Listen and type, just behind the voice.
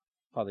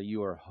Father,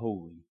 you are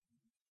holy.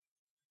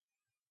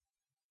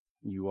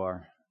 You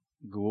are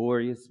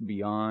glorious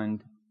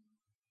beyond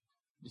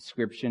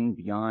description,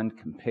 beyond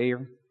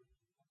compare,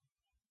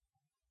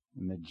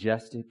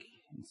 majestic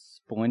in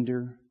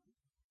splendor,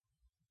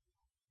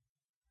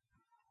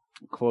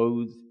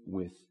 clothed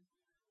with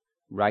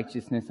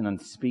righteousness and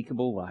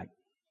unspeakable light.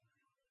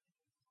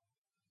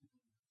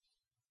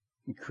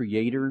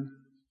 Creator,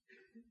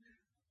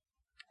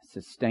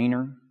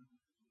 sustainer,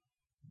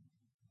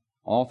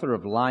 author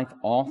of life,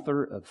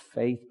 author of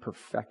faith,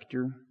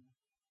 perfecter.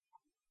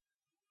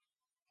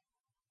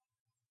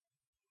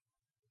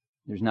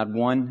 There's not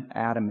one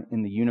atom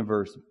in the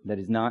universe that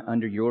is not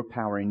under your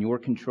power, in your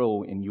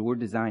control, in your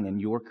design, in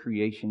your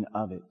creation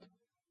of it.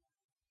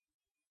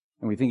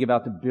 And we think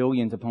about the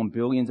billions upon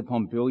billions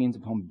upon billions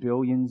upon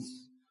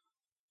billions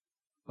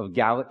of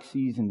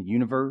galaxies in the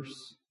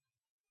universe,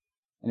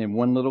 and in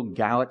one little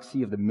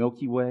galaxy of the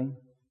Milky Way,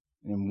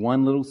 and in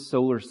one little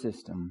solar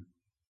system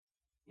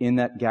in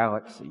that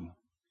galaxy,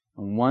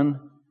 and one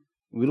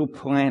little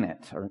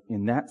planet or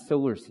in that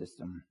solar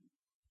system,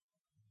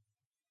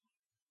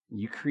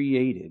 you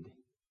created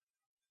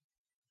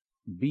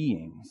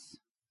beings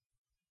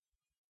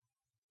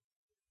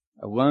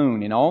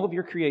alone in all of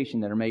your creation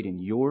that are made in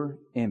your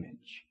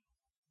image.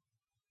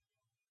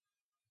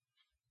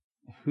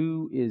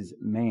 Who is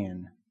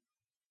man?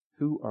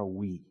 Who are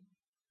we?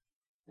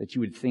 That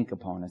you would think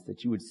upon us,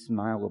 that you would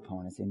smile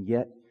upon us, and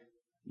yet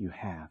you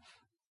have.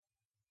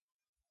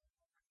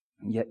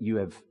 And yet you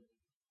have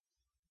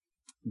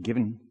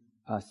given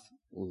us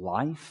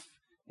life,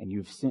 and you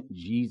have sent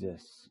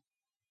Jesus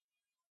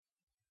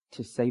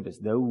to save us,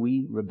 though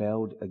we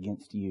rebelled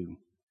against you,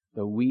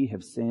 though we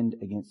have sinned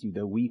against you,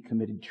 though we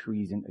committed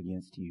treason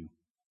against you.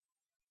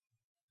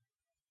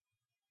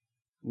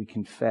 We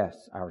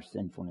confess our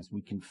sinfulness.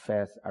 We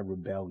confess our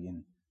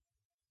rebellion.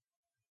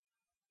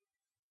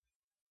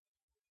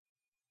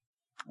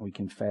 We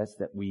confess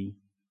that we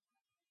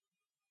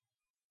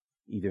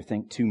either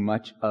think too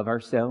much of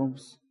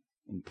ourselves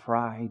in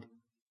pride.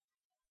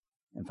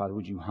 And Father,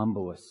 would you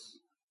humble us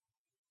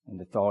in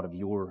the thought of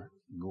your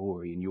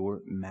glory and your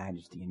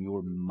majesty and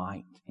your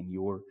might and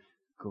your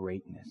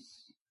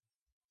greatness.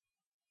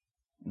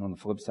 And on the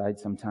flip side,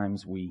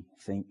 sometimes we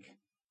think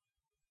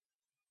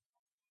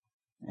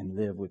and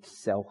live with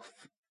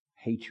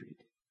self-hatred.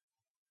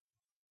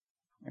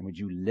 And would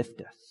you lift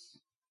us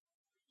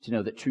to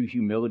know that true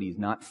humility is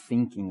not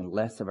thinking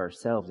less of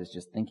ourselves, it's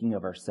just thinking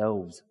of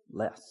ourselves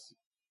less.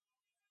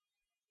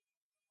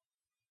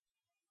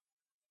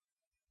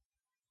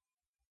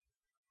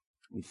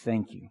 We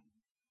thank you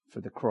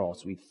for the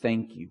cross. We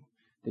thank you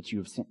that you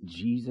have sent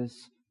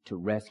Jesus to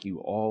rescue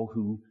all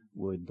who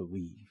would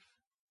believe.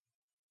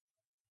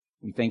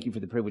 We thank you for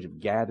the privilege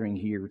of gathering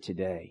here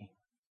today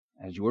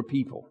as your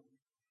people.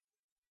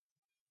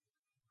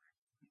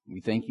 We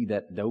thank you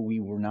that though we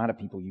were not a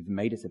people, you've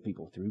made us a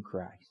people through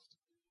Christ.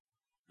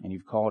 And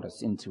you've called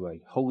us into a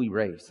holy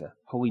race, a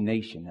holy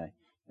nation,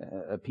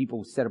 a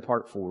people set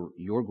apart for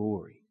your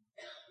glory.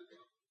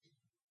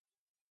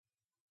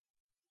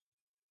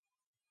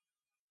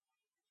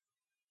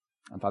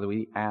 And Father,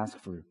 we ask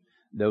for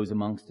those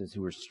amongst us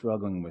who are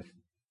struggling with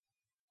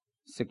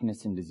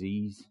sickness and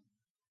disease,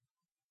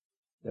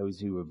 those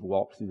who have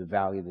walked through the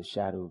valley of the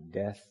shadow of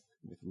death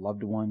with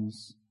loved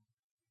ones,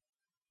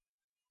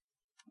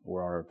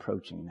 or are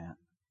approaching that.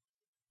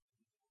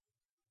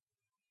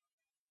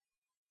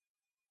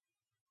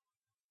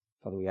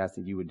 Father, we ask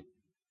that you would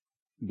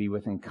be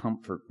with and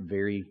comfort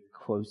very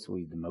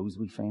closely the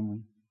Mosley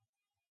family,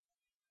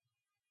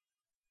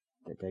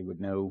 that they would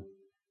know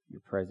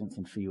your presence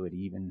and feel it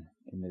even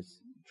in this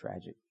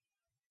tragic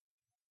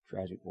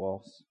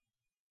loss.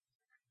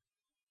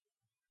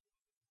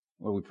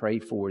 Lord, we pray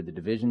for the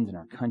divisions in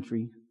our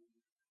country,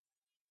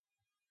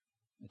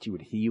 that you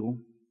would heal,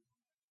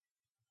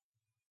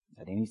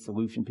 that any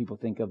solution people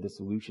think of, the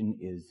solution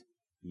is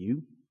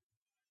you,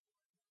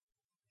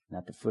 and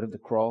at the foot of the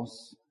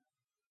cross,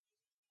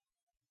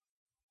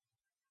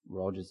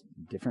 we're all just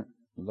different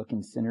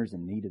looking sinners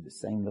in need of the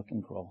same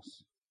looking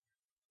cross.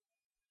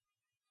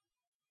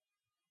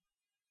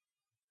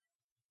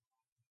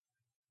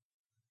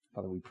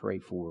 Father, we pray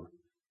for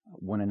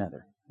one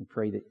another. We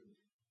pray that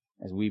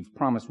as we've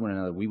promised one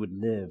another, we would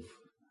live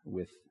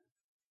with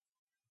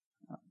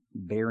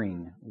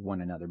bearing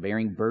one another,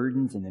 bearing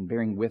burdens and then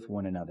bearing with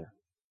one another.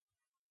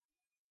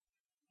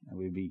 And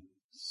we'd be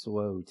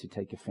slow to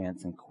take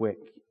offense and quick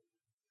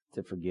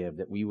to forgive,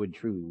 that we would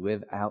truly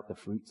live out the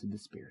fruits of the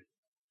Spirit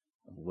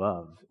of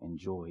love and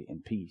joy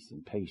and peace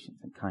and patience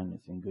and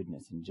kindness and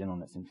goodness and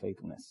gentleness and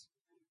faithfulness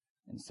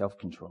and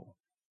self-control.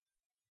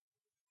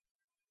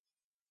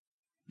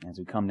 As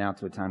we come now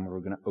to a time where we're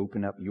going to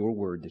open up your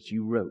word that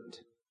you wrote,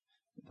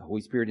 that the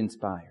Holy Spirit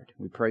inspired,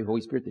 we pray, Holy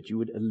Spirit, that you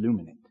would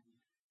illuminate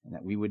and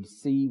that we would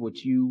see what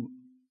you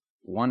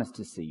want us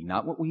to see,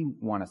 not what we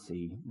want to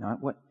see, not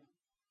what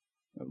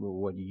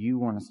you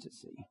want us to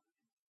see.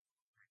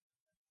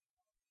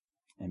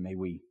 And may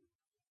we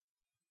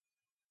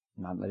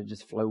not let it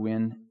just flow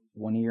in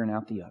one ear and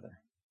out the other.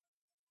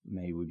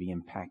 May we be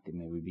impacted.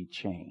 May we be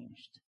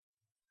changed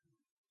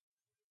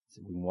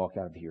so we can walk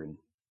out of here and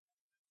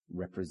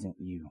represent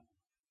you,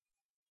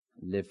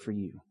 live for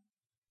you,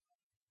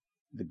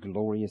 the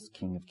glorious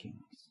King of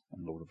Kings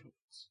and Lord of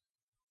Lords.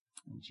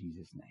 In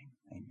Jesus' name,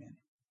 amen.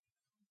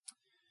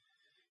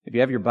 If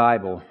you have your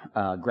Bible,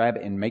 grab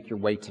it and make your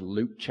way to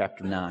Luke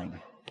chapter 9.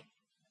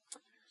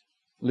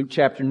 Luke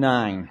chapter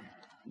 9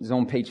 is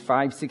on page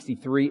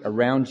 563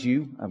 around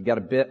you. I've got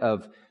a bit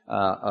of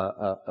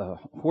a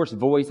hoarse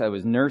voice. I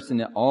was nursing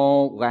it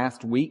all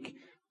last week,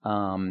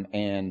 and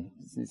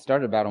it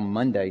started about on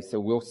Monday, so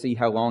we'll see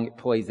how long it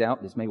plays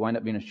out. This may wind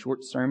up being a short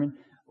sermon,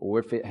 or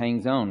if it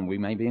hangs on, we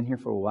may be in here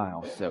for a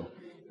while, so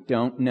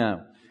don't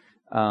know.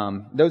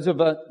 Those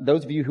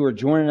of you who are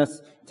joining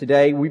us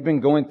today, we've been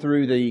going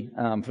through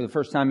for the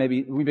first time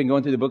maybe, we've been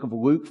going through the book of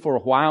Luke for a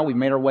while. We've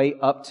made our way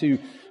up to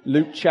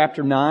Luke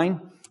chapter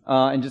 9.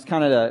 And just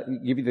kind of to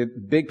give you the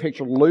big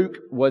picture, Luke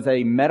was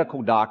a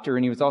medical doctor,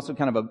 and he was also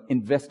kind of an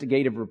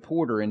investigative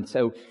reporter. And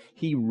so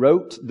he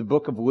wrote the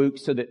book of Luke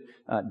so that,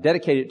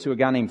 dedicated it to a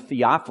guy named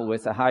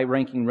Theophilus, a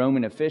high-ranking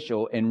Roman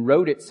official, and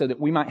wrote it so that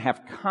we might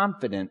have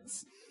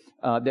confidence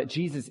that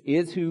Jesus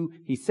is who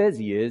he says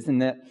he is,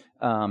 and that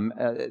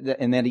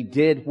he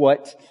did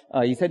what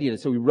he said he did.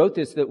 So he wrote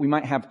this so that we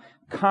might have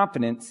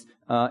confidence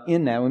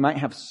in that. We might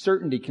have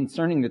certainty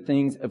concerning the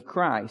things of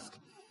Christ,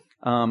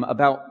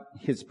 about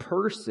his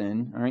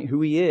person, all right,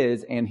 who he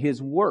is, and his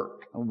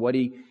work, what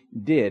he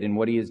did, and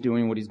what he is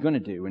doing, what he's going to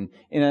do. And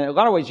in a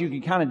lot of ways, you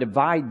can kind of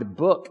divide the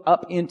book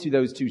up into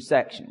those two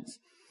sections.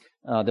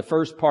 The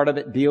first part of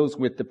it deals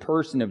with the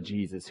person of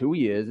Jesus, who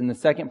he is, and the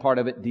second part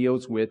of it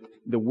deals with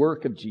the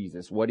work of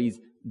Jesus, what he's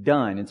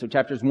done. And so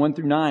chapters 1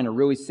 through 9 are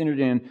really centered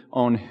in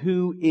on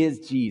who is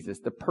Jesus,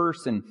 the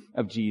person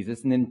of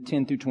Jesus, and then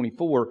 10 through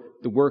 24,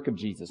 the work of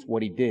Jesus,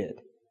 what he did,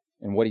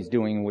 and what he's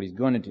doing, and what he's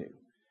going to do.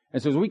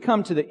 And so as we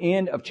come to the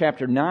end of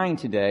chapter 9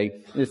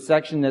 today, this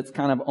section that's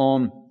kind of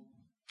on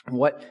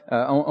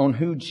on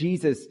who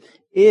Jesus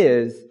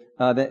is,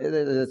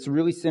 that's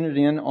really centered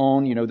in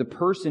on, the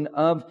person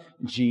of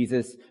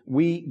Jesus,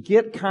 we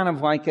get kind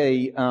of like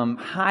a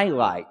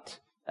highlight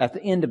at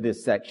the end of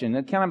this section,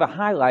 kind of a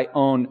highlight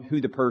on who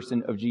the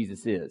person of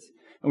Jesus is.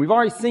 And we've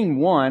already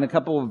seen a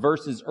couple of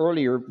verses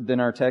earlier than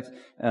our text,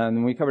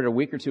 and we covered it a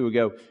week or two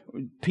ago.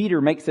 Peter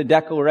makes a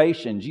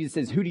declaration. Jesus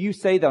says, "Who do you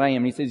say that I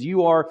am?" And he says,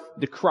 "You are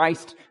the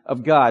Christ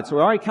of God." So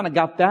we already kind of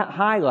got that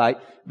highlight,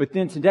 but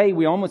then today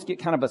we almost get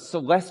kind of a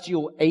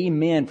celestial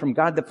amen from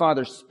God the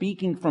Father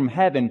speaking from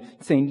heaven,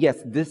 saying, "Yes,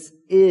 this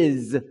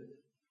is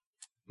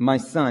my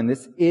Son.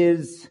 This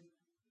is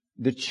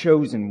the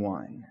chosen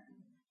one."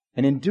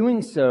 And in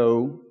doing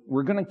so,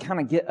 we're going to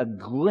kind of get a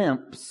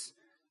glimpse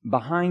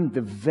behind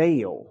the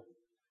veil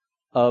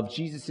of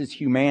Jesus'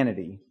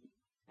 humanity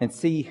and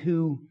see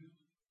who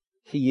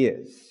he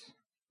is.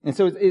 And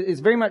so it's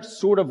very much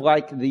sort of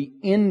like the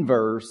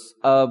inverse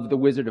of the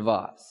Wizard of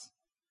Oz.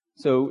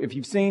 So if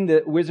you've seen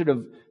the Wizard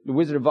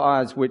of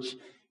Oz, which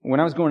when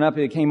I was growing up,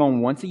 it came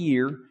on once a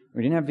year.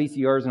 We didn't have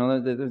VCRs and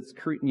all that.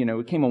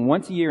 It came on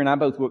once a year, and I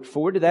both looked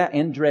forward to that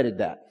and dreaded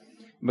that.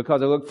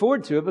 Because I looked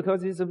forward to it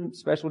because it's a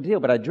special deal,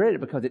 but I dreaded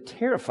it because it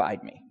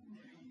terrified me.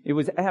 It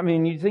was,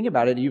 you think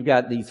about it, you've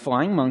got these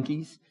flying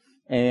monkeys,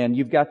 and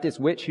you've got this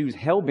witch who's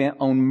hell-bent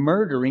on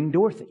murdering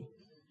Dorothy.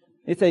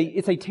 It's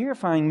a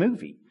terrifying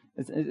movie,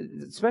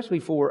 especially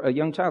for a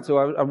young child. So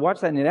I watched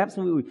that, and it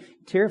absolutely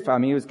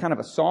terrified me. It was kind of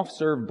a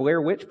soft-serve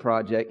Blair Witch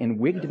project and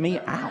wigged me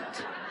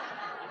out.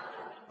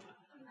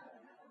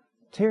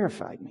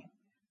 Terrified me.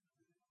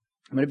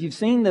 But if you've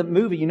seen the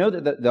movie, you know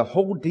that the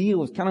whole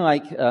deal is kind of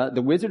like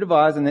the Wizard of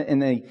Oz,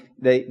 and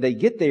they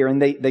get there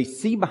and they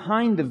see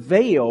behind the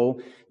veil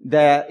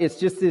that it's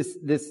just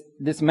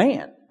this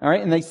man, all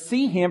right? And they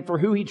see him for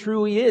who he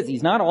truly is.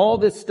 He's not all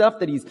this stuff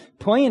that he's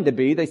playing to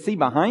be. They see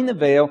behind the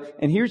veil,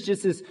 and here's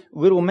just this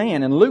little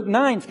man. And Luke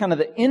 9 is kind of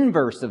the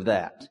inverse of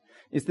that.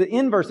 It's the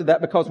inverse of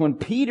that, because when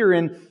Peter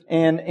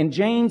and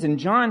James and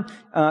John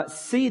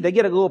they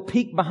get a little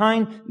peek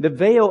behind the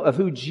veil of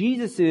who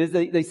Jesus is.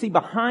 They see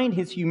behind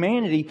his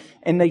humanity,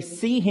 and they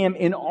see him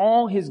in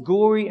all his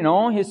glory and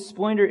all his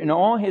splendor and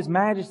all his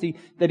majesty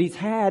that he's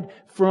had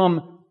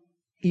from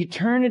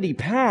eternity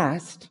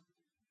past,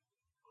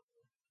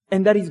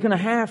 and that he's going to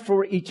have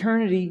for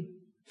eternity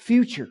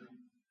future.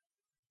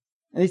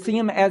 And they see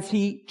him as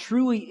he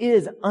truly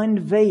is,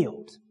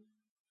 unveiled.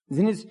 He's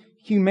in his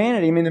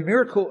humanity. I mean, the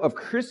miracle of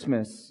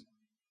Christmas,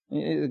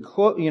 he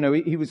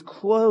was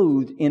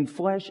clothed in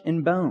flesh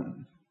and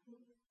bone.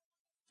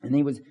 And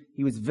he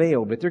was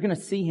veiled. But they're going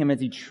to see him as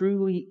he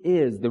truly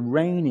is, the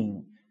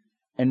reigning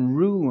and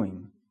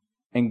ruling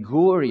and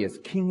glorious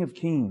King of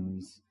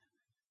Kings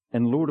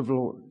and Lord of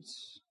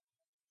Lords.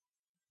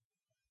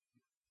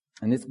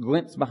 And this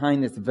glimpse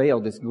behind this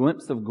veil, this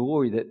glimpse of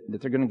glory that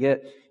they're going to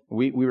get,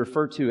 we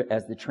refer to it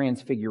as the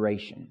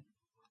Transfiguration.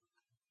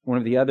 One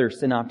of the other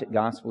synoptic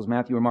gospels,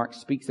 Matthew or Mark,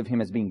 speaks of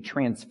him as being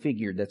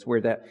transfigured. That's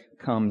where that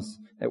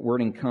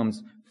wording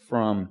comes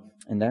from.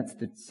 And that's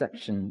the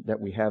section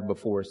that we have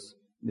before us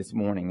this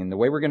morning. And the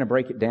way we're going to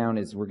break it down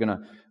is we're going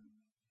to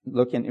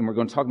look and we're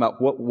going to talk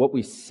about what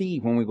we see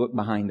when we look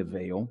behind the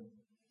veil.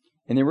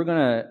 And then we're going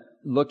to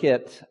look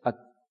at a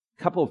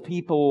couple of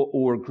people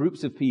or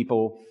groups of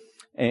people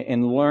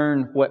and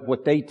learn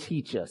what they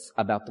teach us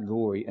about the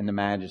glory and the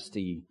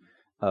majesty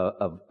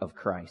of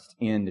Christ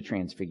in the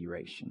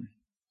Transfiguration.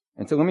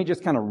 And so let me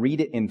just kind of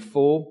read it in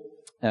full.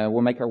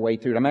 We'll make our way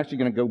through it. I'm actually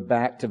going to go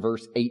back to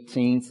verse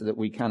 18 so that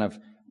we kind of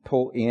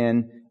pull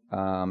in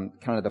kind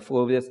of the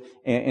flow of this.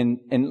 And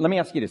let me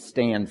ask you to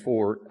stand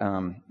for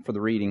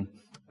the reading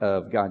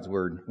of God's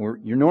Word.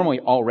 You're normally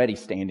already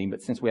standing,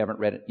 but since we haven't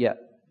read it yet,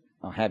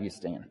 I'll have you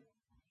stand.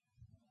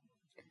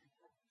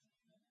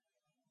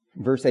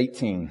 Verse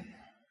 18,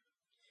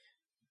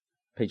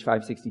 page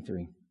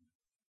 563.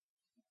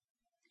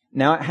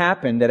 Now it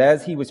happened that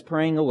as he was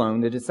praying alone,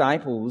 the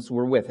disciples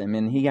were with him,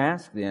 and he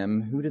asked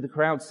them, "Who do the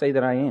crowd say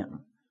that I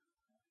am?"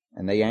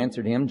 And they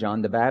answered him,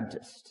 "John the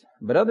Baptist.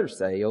 But others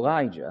say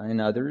Elijah, and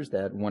others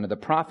that one of the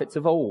prophets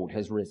of old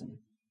has risen."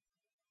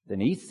 Then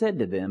he said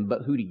to them,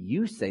 "But who do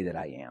you say that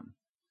I am?"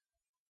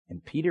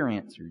 And Peter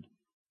answered,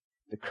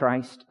 "The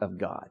Christ of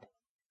God."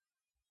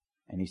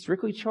 And he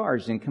strictly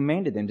charged and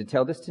commanded them to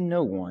tell this to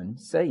no one,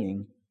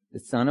 saying, "The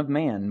Son of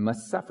Man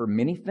must suffer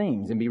many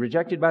things and be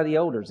rejected by the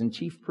elders and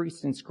chief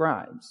priests and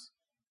scribes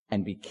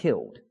and be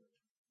killed,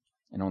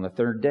 and on the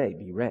third day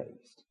be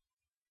raised."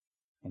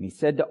 And he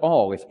said to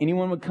all, "If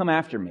anyone would come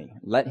after me,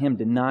 let him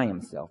deny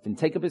himself and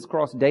take up his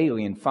cross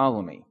daily and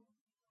follow me.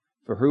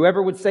 For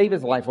whoever would save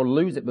his life will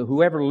lose it, but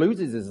whoever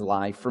loses his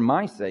life for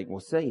my sake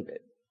will save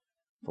it.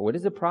 For what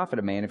is the profit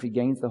of man if he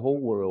gains the whole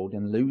world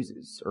and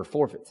loses or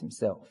forfeits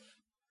himself?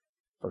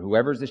 For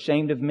whoever is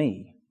ashamed of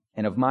me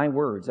and of my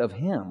words, of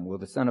him will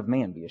the Son of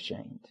Man be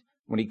ashamed,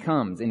 when he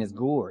comes in his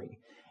glory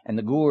and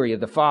the glory of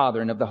the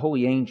Father and of the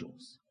holy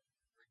angels.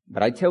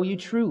 But I tell you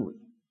truly,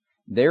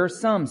 there are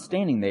some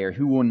standing there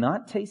who will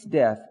not taste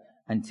death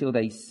until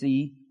they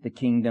see the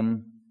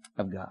kingdom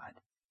of God."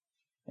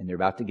 And they're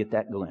about to get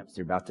that glimpse.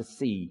 They're about to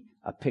see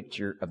a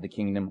picture of the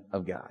kingdom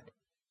of God.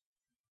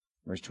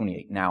 Verse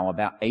 28. Now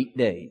about 8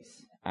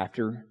 days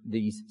after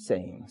these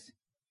sayings,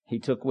 he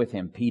took with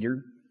him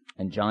Peter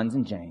and John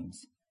and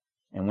James,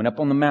 and went up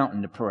on the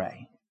mountain to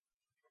pray.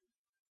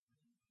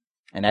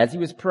 And as he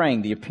was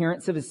praying, the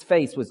appearance of his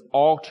face was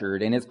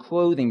altered, and his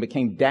clothing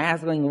became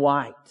dazzling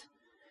white.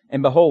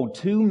 And behold,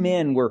 2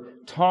 men were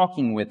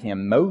talking with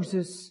him,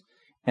 Moses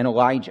and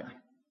Elijah,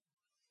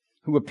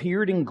 who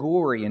appeared in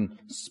glory and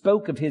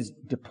spoke of his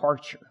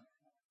departure,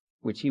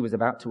 which he was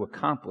about to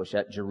accomplish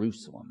at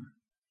Jerusalem.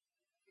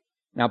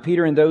 Now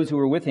Peter and those who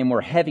were with him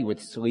were heavy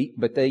with sleep,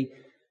 but they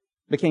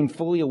became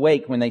fully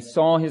awake when they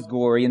saw his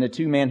glory and the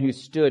 2 men who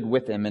stood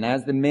with him. And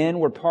as the men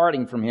were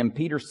parting from him,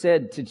 Peter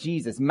said to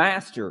Jesus,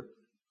 "Master,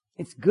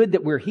 it's good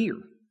that we're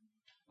here.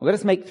 Let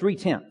us make 3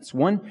 tents,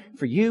 one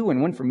for you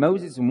and one for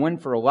Moses and one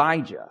for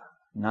Elijah,"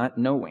 not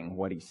knowing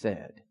what he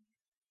said.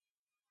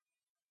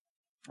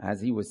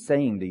 As he was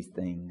saying these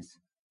things,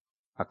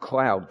 a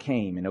cloud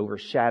came and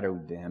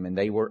overshadowed them, and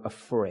they were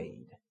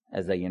afraid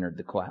as they entered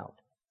the cloud.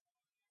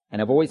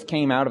 And a voice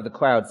came out of the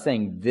cloud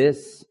saying,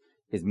 "This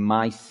is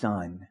my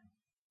Son,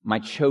 my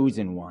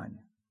chosen one.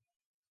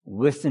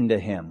 Listen to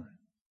him."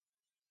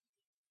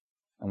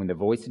 And when the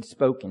voice had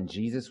spoken,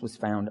 Jesus was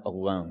found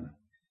alone.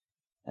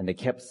 And they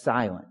kept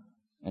silent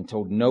and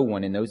told no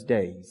one in those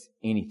days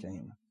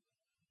anything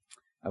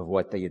of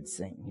what they had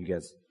seen. You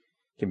guys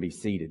can be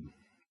seated.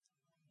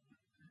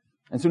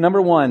 And so number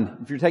one,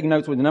 if you're taking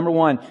notes with number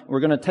one, we're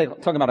going to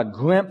talk about a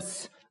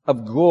glimpse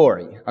of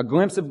glory. A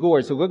glimpse of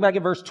glory. So look back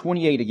at verse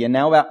 28 again.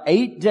 Now about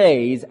 8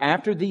 days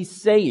after these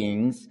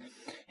sayings,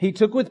 he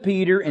took with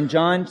Peter and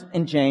John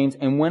and James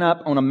and went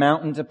up on a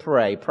mountain to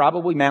pray.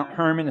 Probably Mount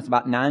Hermon. It's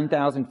about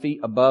 9,000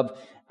 feet above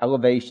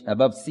elevation,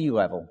 above sea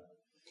level.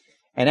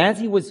 And as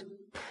he was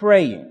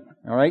praying,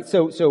 all right,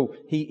 so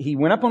he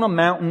went up on a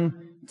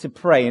mountain to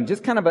pray. And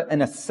just kind of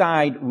an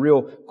aside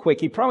real quick.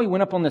 He probably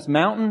went up on this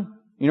mountain.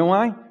 You know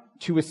why?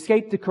 To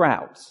escape the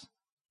crowds.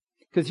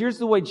 Because here's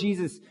the way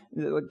Jesus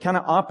kind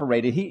of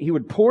operated. He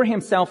would pour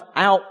himself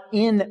out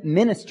in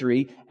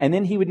ministry, and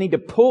then he would need to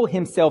pull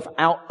himself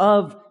out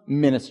of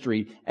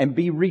ministry and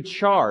be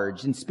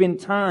recharged and spend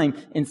time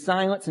in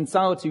silence and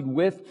solitude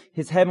with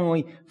his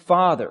heavenly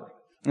Father.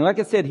 And like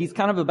I said, he's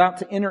kind of about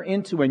to enter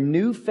into a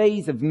new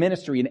phase of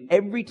ministry. And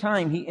every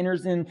time he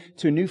enters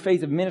into a new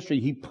phase of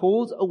ministry, he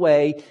pulls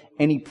away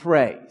and he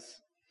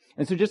prays.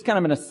 And so just kind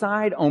of an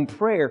aside on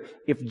prayer,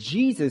 if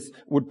Jesus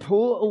would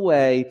pull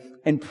away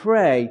and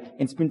pray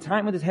and spend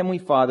time with his heavenly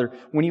Father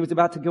when he was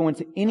about to go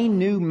into any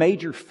new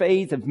major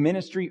phase of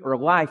ministry or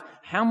life,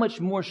 how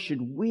much more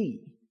should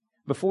we?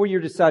 Before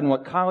you're deciding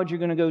what college you're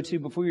going to go to,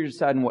 before you're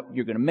deciding what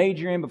you're going to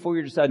major in, before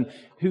you're deciding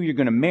who you're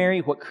going to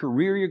marry, what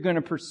career you're going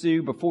to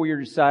pursue, before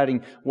you're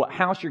deciding what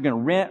house you're going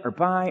to rent or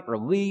buy or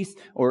lease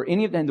or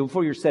any of that,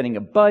 before you're setting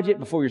a budget,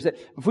 before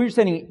you're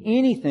setting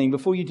anything,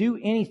 before you do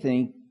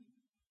anything,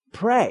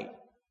 pray.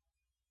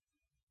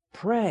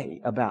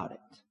 Pray about it.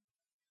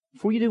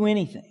 Before you do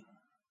anything.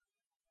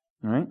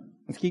 All right?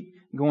 Let's keep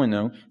going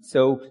though.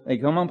 So they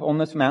come up on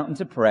this mountain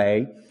to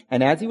pray.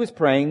 And as he was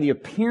praying, the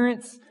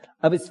appearance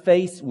of his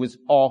face was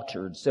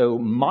altered. So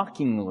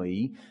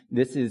mockingly,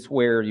 this is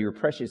where your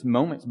Precious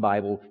Moments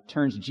Bible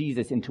turns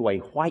Jesus into a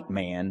white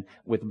man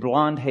with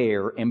blonde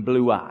hair and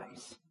blue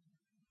eyes.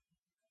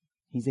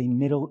 He's a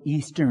Middle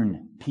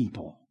Eastern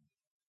people.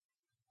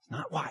 It's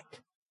not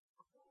white.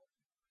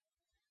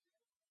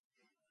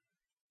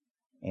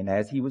 And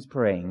as he was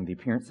praying, the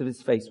appearance of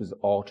his face was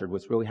altered.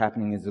 What's really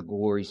happening is the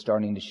glory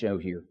starting to show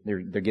here. They're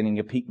getting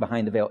a peek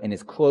behind the veil, and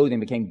his clothing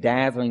became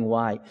dazzling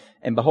white.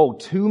 And behold,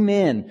 two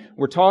men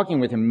were talking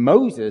with him,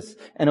 Moses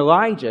and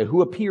Elijah,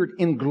 who appeared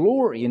in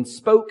glory and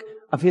spoke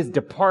of his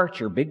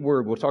departure, big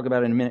word we'll talk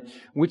about in a minute,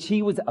 which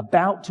he was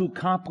about to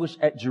accomplish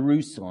at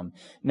Jerusalem.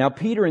 Now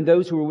Peter and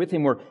those who were with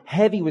him were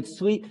heavy with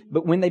sleep,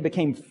 but when they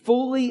became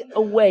fully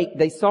awake,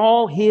 they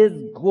saw his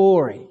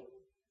glory.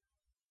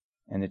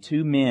 And the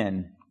two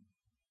men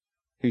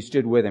who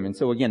stood with him. And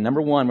so again,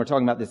 number one, we're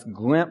talking about this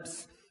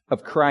glimpse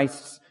of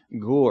Christ's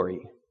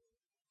glory.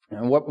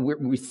 And what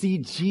we see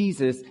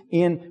Jesus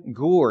in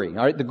glory.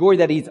 All right, the glory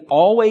that he's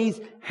always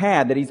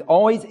had, that he's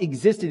always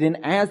existed in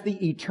as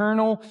the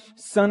eternal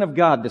Son of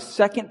God, the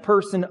second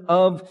person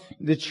of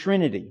the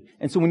Trinity.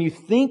 And so when you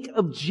think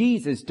of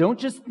Jesus, don't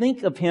just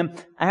think of him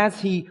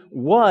as he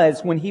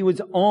was when he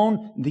was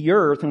on the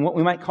earth and what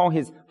we might call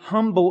his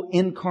humble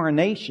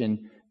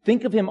incarnation.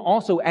 Think of him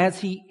also as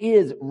he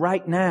is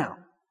right now.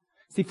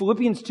 See,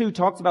 Philippians 2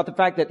 talks about the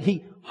fact that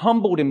he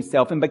humbled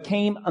himself and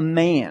became a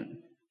man.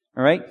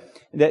 All right?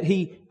 That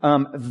he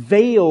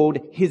veiled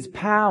his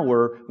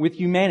power with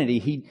humanity.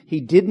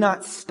 He did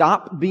not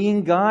stop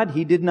being God.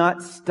 He did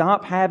not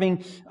stop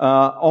having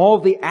all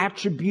the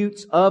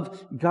attributes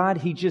of God.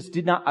 He just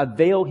did not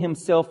avail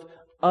himself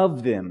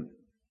of them.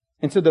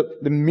 And so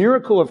the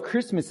miracle of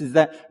Christmas is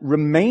that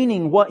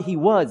remaining what he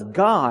was,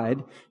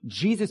 God,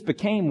 Jesus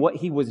became what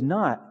he was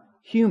not,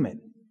 human.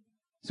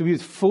 So he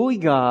was fully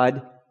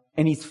God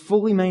and he's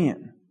fully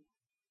man.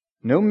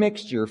 No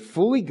mixture,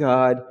 fully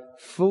God,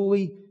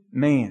 fully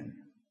man.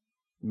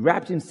 He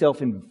wrapped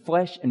himself in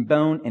flesh and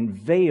bone and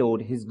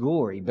veiled his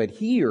glory. But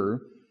here,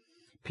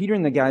 Peter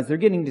and the guys, they're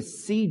getting to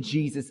see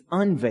Jesus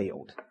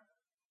unveiled.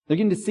 They're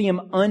getting to see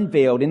him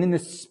unveiled and in the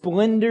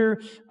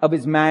splendor of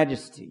his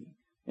majesty,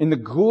 in the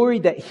glory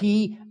that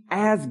he,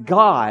 as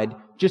God,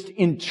 just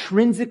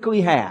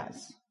intrinsically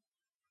has.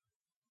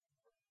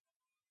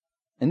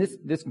 And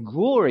this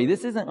glory,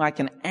 this isn't like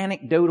an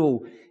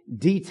anecdotal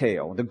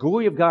detail. The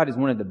glory of God is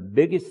one of the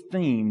biggest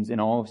themes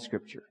in all of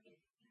Scripture.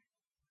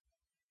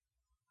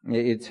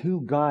 It's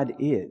who God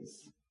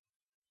is.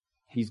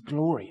 He's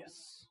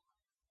glorious.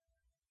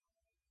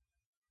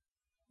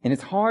 And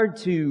it's hard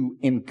to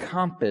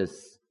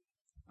encompass,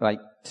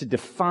 to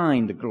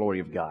define the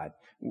glory of God.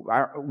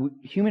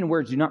 Human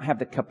words do not have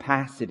the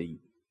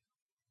capacity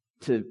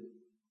to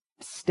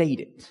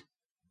state it.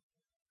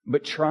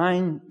 But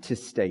trying to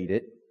state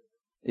it,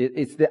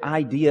 it's the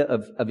idea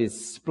of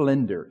his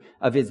splendor,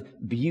 of his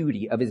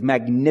beauty, of his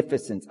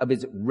magnificence, of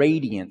his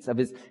radiance, of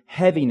his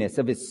heaviness,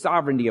 of his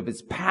sovereignty, of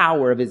his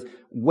power, of his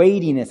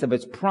weightiness, of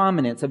his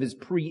prominence, of his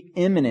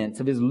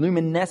preeminence, of his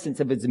luminescence,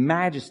 of his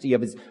majesty,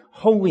 of his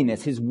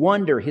holiness, his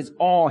wonder, his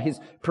awe, his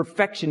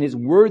perfection, his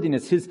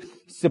worthiness, his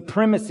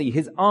supremacy,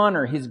 his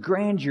honor, his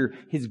grandeur,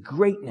 his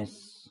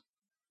greatness.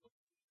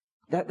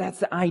 That's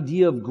the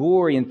idea of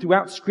glory. And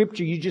throughout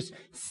Scripture, you just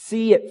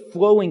see it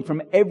flowing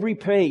from every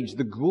page,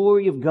 the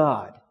glory of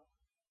God.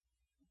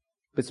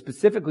 But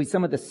specifically,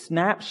 some of the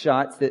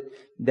snapshots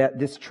that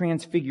this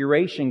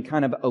transfiguration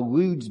kind of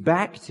alludes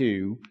back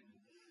to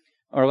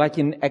are like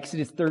in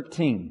Exodus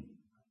 13.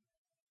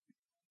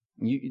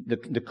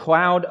 The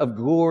cloud of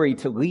glory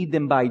to lead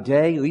them by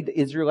day, lead the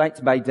Israelites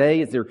by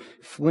day as they're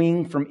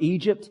fleeing from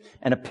Egypt,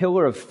 and a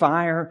pillar of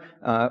fire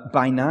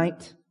by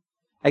night.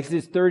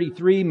 Exodus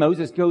 33,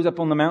 Moses goes up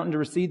on the mountain to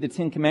receive the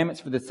 10 Commandments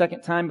for the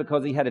second time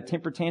because he had a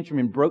temper tantrum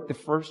and broke the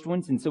first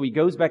ones. And so he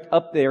goes back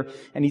up there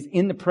and he's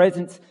in the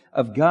presence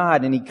of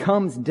God and he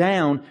comes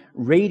down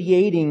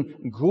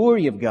radiating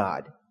glory of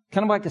God.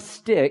 Kind of like a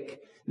stick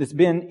that's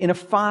been in a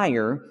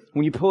fire.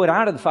 When you pull it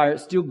out of the fire, it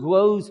still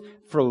glows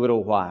for a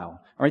little while.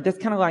 All right, that's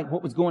kind of like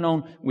what was going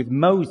on with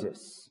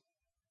Moses.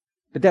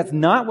 But that's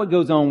not what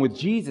goes on with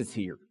Jesus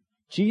here.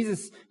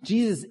 Jesus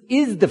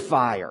is the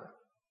fire.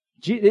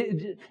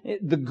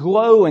 The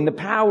glow and the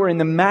power and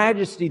the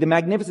majesty, the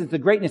magnificence, the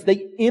greatness,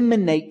 they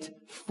emanate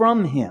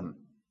from him.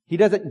 He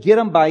doesn't get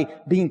them by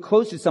being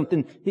close to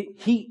something.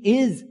 He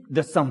is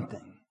the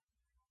something.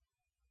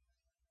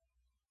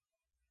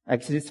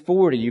 Exodus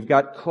 40, you've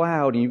got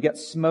cloud and you've got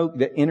smoke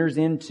that enters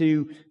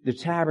into the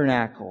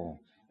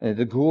tabernacle.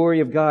 The glory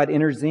of God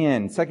enters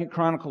in. 2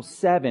 Chronicles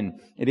 7,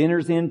 it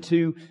enters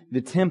into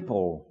the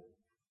temple.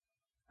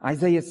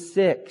 Isaiah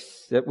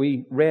 6 that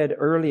we read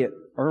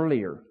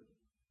earlier.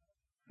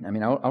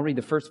 I'll read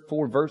the first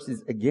 4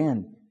 verses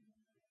again.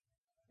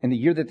 In the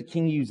year that the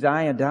king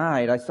Uzziah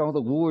died, I saw the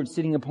Lord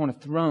sitting upon a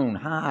throne,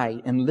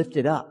 high and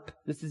lifted up.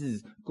 This is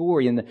his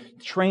glory, and the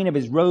train of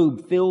his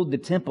robe filled the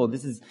temple.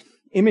 This is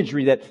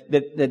imagery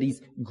that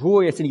he's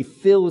glorious, and he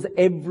fills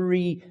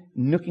every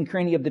nook and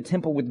cranny of the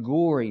temple with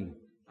glory.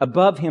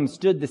 Above him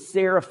stood the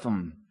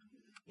seraphim.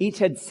 Each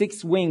had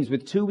 6 wings.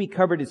 With 2 he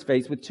covered his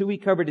face, with 2 he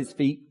covered his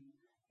feet,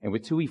 and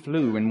with 2 he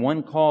flew. And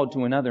one called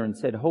to another and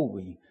said,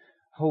 Holy,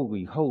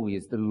 holy, holy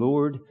is the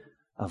Lord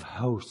of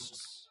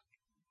hosts.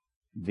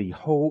 The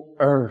whole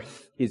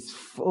earth is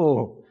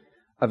full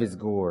of His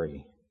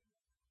glory.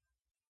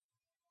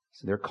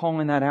 So they're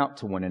calling that out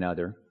to one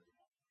another.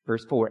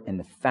 Verse 4, and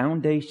the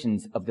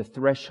foundations of the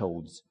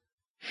thresholds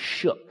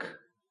shook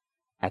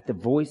at the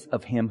voice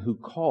of Him who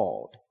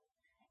called,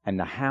 and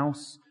the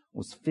house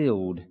was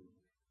filled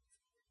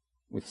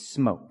with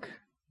smoke.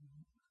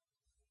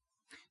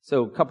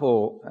 So a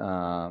couple,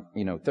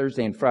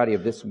 Thursday and Friday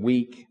of this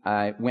week,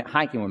 I went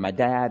hiking with my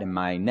dad and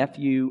my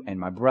nephew and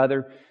my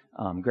brother.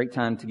 Great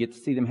time to get to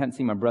see them. Hadn't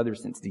seen my brother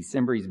since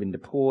December. He's been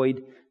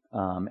deployed,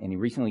 and he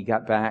recently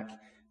got back.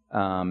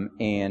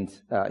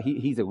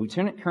 He's a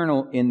lieutenant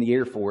colonel in the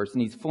Air Force,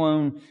 and he's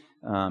flying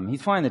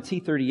the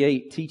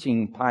T-38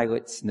 teaching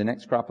pilots, the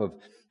next crop of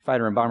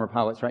fighter and bomber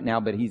pilots right now,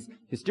 but he's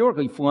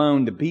historically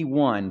flown the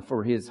B-1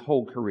 for his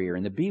whole career.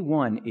 And the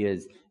B-1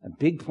 is a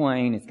big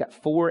plane. It's got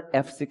 4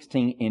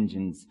 F-16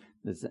 engines.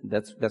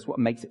 That's what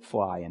makes it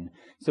fly. And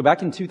so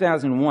back in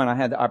 2001, I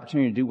had the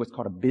opportunity to do what's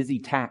called a busy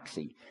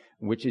taxi,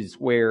 which is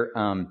where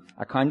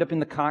I climbed up in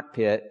the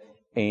cockpit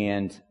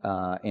and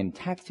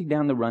taxied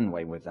down the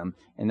runway with them.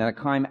 And then I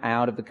climb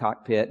out of the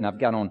cockpit, and I've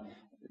got on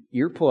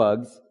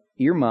earplugs,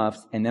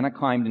 earmuffs, and then I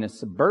climbed in a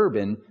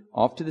Suburban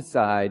off to the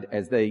side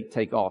as they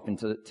take off. And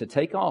to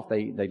take off,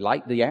 they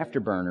light the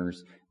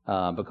afterburners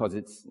because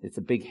it's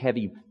a big,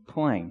 heavy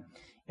plane.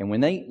 And when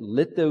they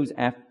lit those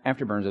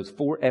afterburners, those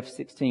 4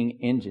 F-16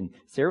 engine,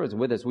 Sarah was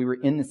with us. We were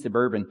in the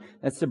Suburban.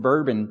 That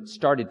Suburban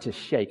started to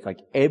shake. Like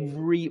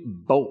every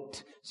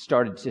bolt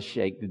started to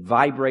shake. The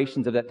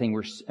vibrations of that thing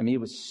it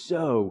was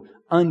so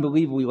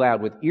unbelievably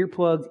loud with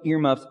earplugs,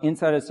 earmuffs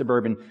inside a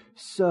Suburban.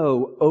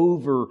 So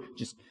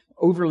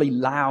overly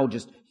loud,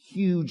 just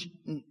huge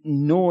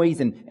noise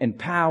and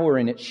power,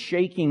 and it's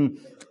shaking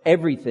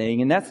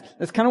everything. And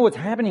that's kind of what's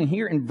happening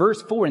here in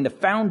verse 4. And the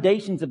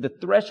foundations of the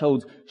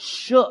thresholds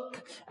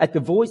shook at the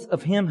voice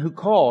of Him who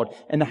called,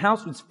 and the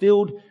house was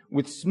filled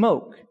with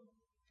smoke.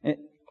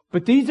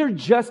 But these are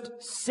just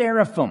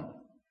seraphim.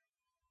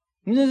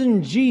 This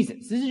isn't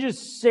Jesus. This is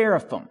just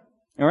seraphim.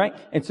 All right?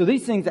 And so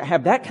these things that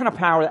have that kind of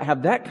power, that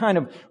have that kind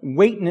of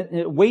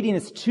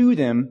weightiness to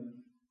them,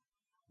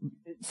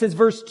 it says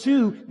verse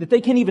 2 that they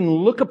can't even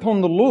look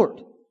upon the Lord.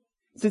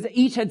 It says that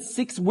each had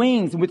 6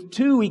 wings, and with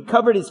 2 he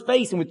covered his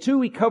face, and with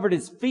 2 he covered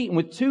his feet, and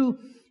with 2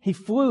 he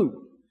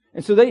flew.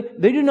 And so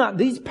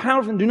these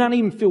powerful do not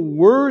even feel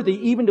worthy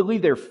even to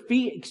leave their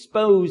feet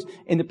exposed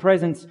in the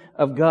presence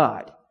of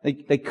God.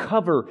 They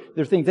cover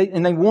their things,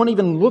 and they won't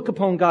even look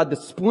upon God, the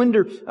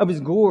splendor of His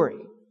glory.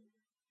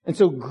 And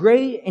so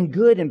great and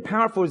good and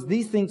powerful as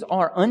these things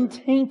are,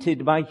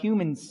 untainted by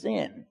human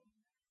sin,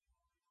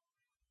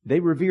 they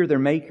revere their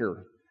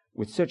Maker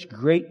with such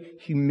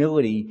great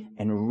humility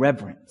and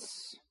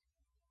reverence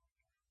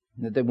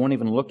that they won't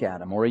even look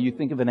at Him. Or you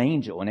think of an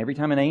angel, and every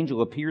time an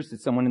angel appears to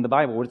someone in the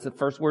Bible, what's the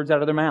first words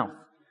out of their mouth?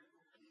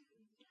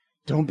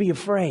 Don't be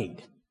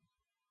afraid.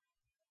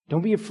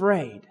 Don't be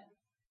afraid.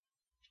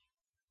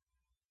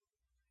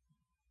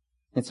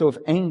 And so if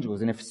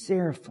angels and if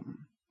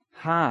seraphim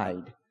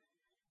hide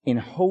in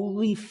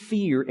holy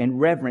fear and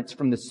reverence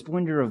from the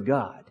splendor of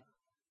God,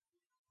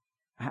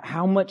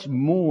 how much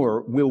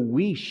more will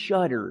we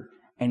shudder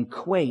and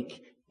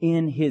quake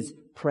in His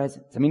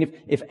presence? I mean,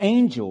 if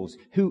angels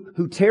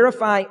who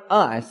terrify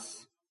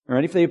us, all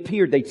right, if they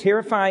appeared, they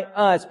terrify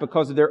us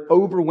because of their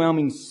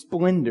overwhelming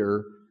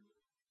splendor.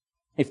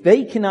 If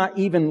they cannot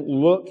even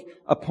look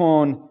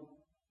upon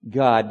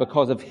God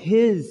because of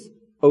His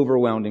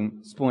overwhelming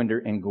splendor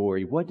and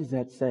glory, what does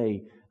that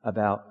say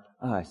about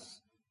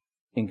us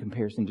in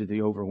comparison to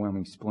the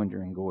overwhelming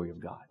splendor and glory of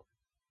God?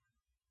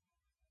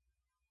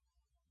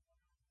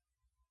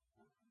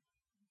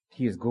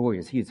 He is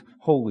glorious. He is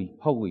holy,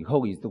 holy,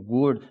 holy. He is the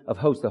Lord of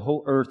hosts. The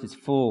whole earth is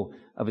full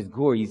of His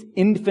glory. He's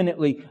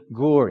infinitely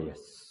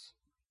glorious.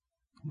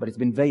 But it's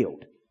been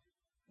veiled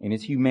in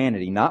His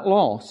humanity. Not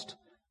lost,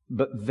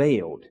 but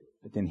veiled.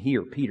 But then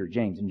here, Peter,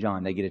 James, and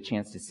John, they get a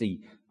chance to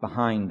see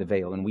behind the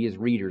veil. And we as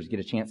readers get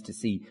a chance to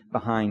see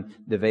behind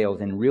the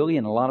veils. And really,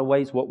 in a lot of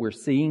ways, what we're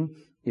seeing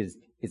is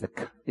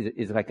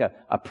like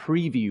a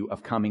preview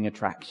of coming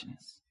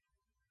attractions.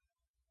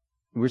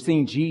 We're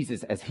seeing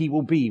Jesus as He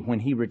will be when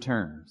He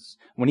returns.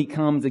 When He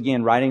comes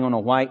again riding on a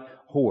white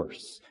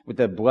horse with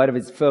the blood of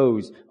His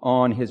foes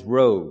on His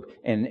robe.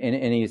 And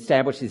He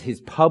establishes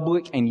His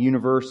public and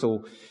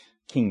universal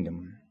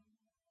kingdom.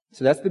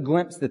 So that's the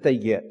glimpse that they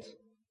get.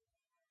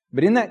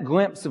 But in that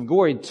glimpse of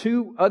glory,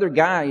 2 other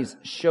guys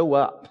show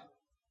up.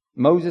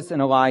 Moses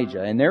and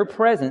Elijah. And their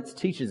presence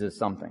teaches us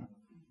something.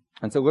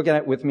 And so look at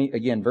it with me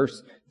again,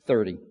 verse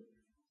 30.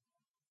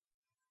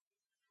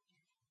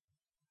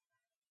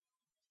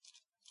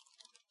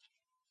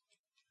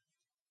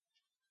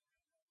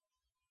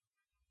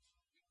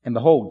 And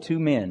behold, 2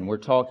 men were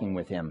talking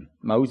with Him,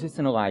 Moses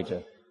and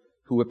Elijah,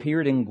 who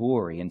appeared in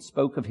glory and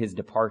spoke of His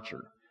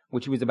departure,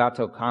 which He was about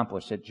to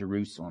accomplish at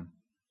Jerusalem.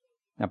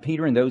 Now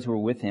Peter and those who were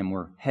with him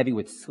were heavy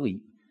with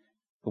sleep.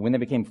 But when they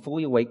became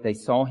fully awake, they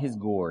saw his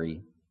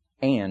glory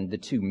and the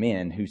two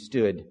men who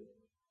stood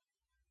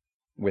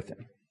with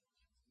him.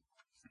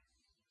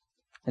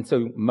 And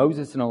so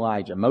Moses and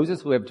Elijah.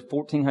 Moses lived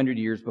 1,400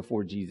 years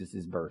before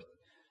Jesus' birth.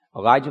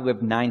 Elijah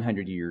lived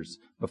 900 years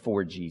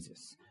before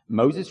Jesus.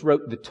 Moses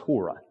wrote the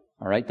Torah.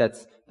 All right,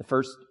 that's the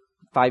first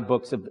 5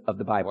 books of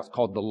the Bible. It's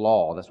called the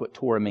Law. That's what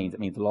Torah means. It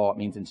means law. It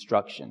means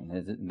instruction.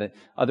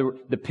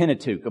 The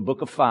Pentateuch, a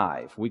book of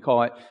 5. We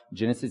call it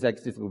Genesis,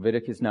 Exodus,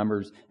 Leviticus,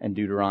 Numbers, and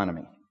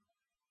Deuteronomy.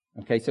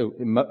 Okay, so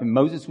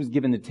Moses was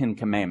given the 10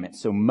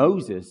 Commandments. So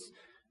Moses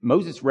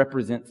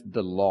represents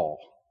the law.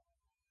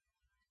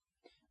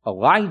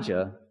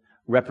 Elijah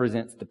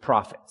represents the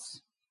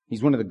prophets.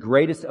 He's one of the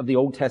greatest of the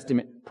Old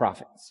Testament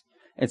prophets.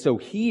 And so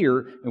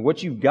here,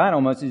 what you've got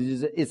almost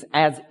is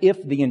as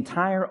if the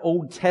entire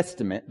Old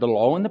Testament, the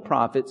law and the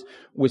prophets,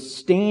 was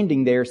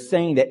standing there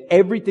saying that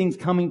everything's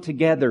coming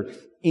together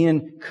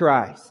in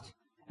Christ.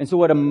 And so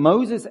what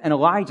Moses and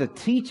Elijah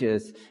teach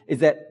us is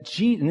that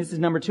Jesus, and this is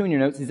number 2 in your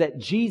notes, is that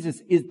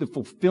Jesus is the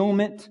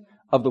fulfillment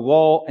of the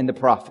law and the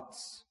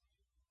prophets.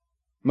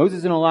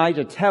 Moses and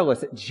Elijah tell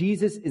us that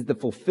Jesus is the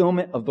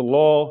fulfillment of the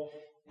law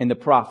and the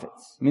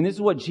prophets. I mean, this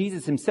is what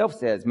Jesus himself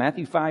says,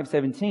 Matthew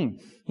 5:17.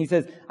 He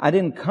says, I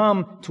didn't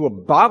come to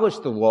abolish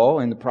the law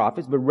and the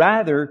prophets, but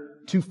rather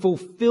to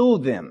fulfill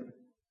them.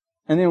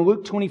 And then in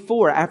Luke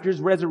 24, after his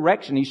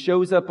resurrection, he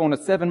shows up on a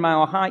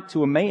 7-mile hike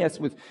to Emmaus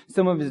with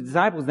some of his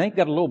disciples. They've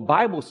got a little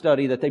Bible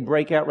study that they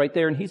break out right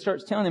there. And he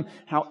starts telling them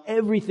how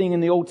everything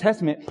in the Old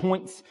Testament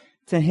points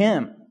to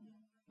him.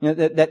 You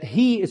know, that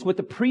he is what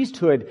the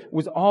priesthood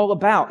was all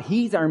about.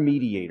 He's our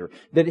mediator.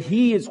 That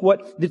he is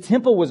what the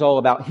temple was all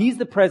about. He's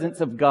the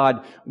presence of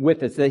God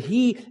with us. That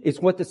he is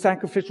what the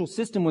sacrificial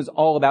system was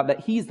all about. That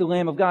he's the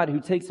Lamb of God who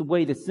takes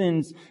away the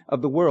sins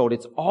of the world.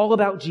 It's all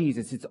about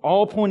Jesus. It's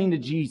all pointing to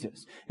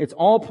Jesus. It's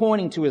all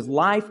pointing to his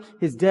life,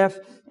 his death,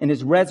 and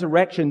his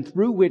resurrection,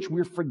 through which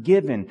we're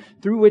forgiven,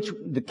 through which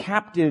the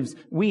captives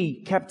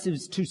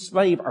to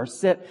slave, are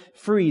set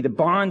free. The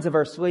bonds of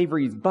our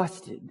slavery is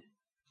busted.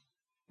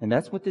 And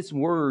that's what this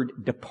word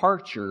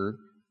departure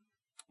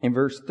in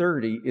verse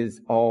 30 is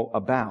all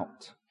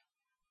about.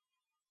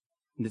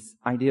 This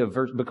idea of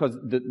verse, because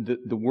the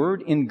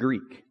word in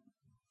Greek,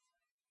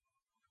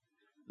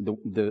 the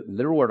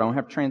literal word, I don't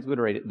have to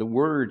transliterate it, the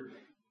word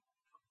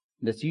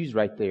that's used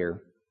right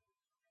there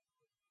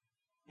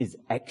is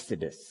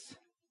Exodus.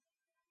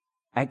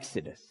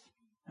 Exodus.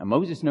 Now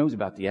Moses knows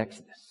about the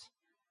Exodus.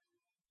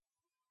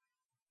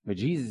 But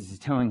Jesus is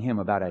telling him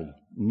about a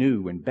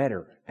new and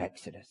better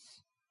Exodus.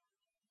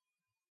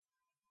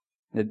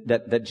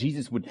 That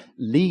Jesus would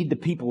lead the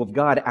people of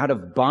God out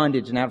of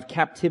bondage and out of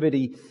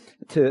captivity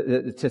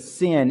to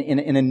sin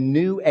in a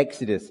new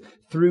exodus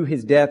through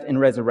his death and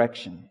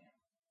resurrection.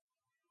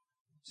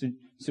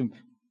 So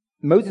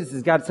Moses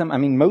has got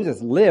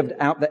Moses lived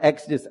out the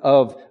exodus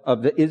of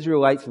the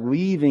Israelites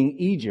leaving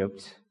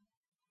Egypt.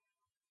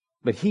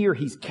 But here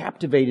he's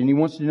captivated and he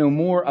wants to know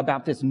more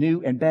about this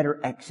new and better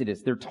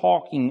exodus. They're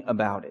talking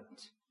about it.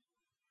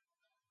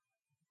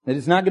 That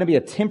it's not going to be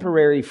a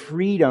temporary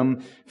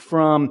freedom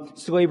from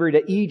slavery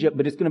to Egypt,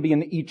 but it's going to be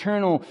an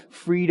eternal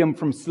freedom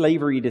from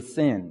slavery to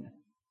sin.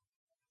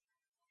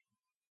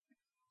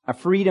 A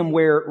freedom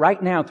where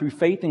right now, through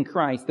faith in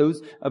Christ,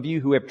 those of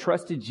you who have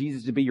trusted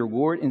Jesus to be your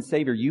Lord and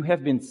Savior, you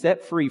have been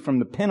set free from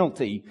the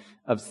penalty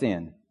of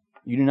sin.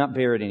 You do not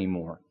bear it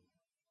anymore.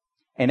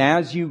 And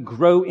as you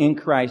grow in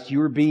Christ,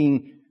 you are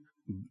being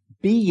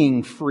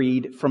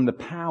freed from the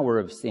power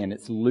of sin.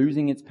 It's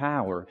losing its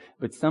power.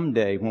 But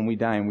someday when we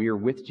die and we are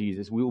with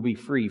Jesus, we will be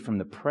free from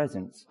the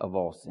presence of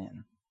all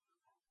sin.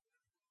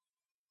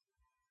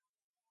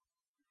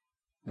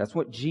 That's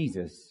what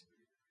Jesus,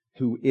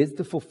 who is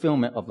the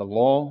fulfillment of the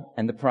law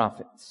and the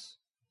prophets,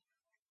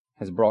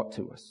 has brought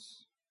to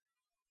us.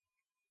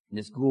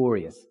 This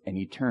glorious and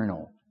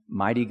eternal,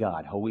 mighty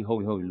God, holy,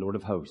 holy, holy, Lord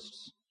of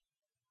hosts,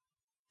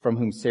 from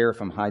whom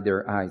seraphim hide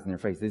their eyes and their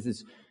face.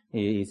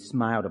 He's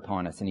smiled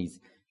upon us and He's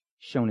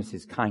shown us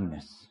His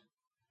kindness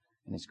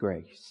and His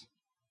grace.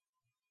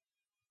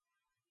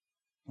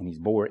 And He's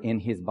bore in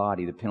His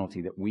body the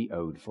penalty that we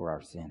owed for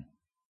our sin,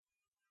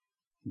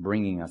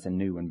 bringing us a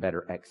new and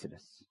better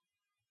exodus.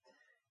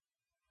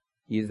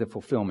 He is the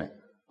fulfillment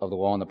of the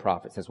law and the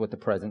prophets. That's what the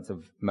presence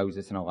of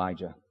Moses and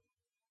Elijah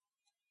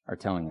are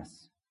telling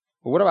us.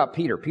 But what about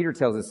Peter? Peter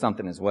tells us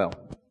something as well.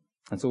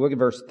 And so look at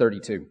verse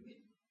 32.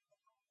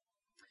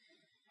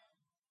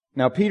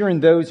 Now Peter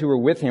and those who were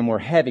with him were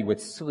heavy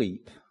with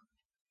sleep,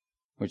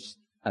 which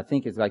I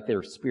think is like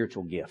their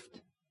spiritual gift.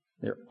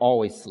 They're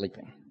always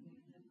sleeping.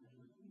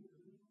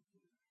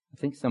 I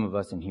think some of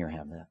us in here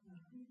have that.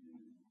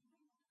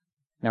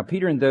 Now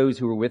Peter and those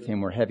who were with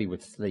him were heavy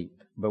with sleep,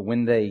 but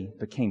when they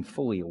became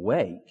fully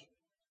awake,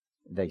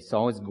 they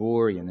saw His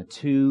glory and the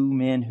two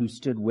men who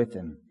stood with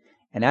him.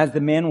 And as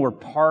the men were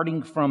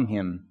parting from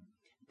him,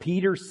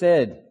 Peter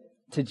said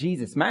to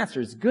Jesus,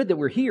 Master, it's good that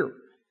we're here.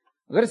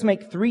 Let us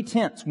make 3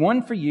 tents,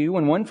 one for you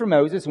and one for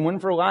Moses and one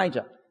for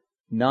Elijah,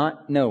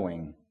 not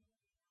knowing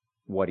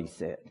what he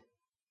said.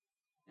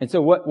 And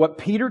so what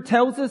Peter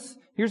tells us,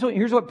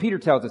 Here's what Peter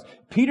tells us.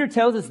 Peter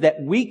tells us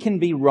that we can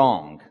be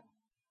wrong.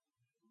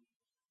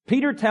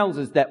 Peter tells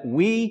us that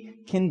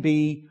we can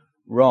be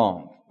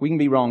wrong. We can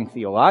be wrong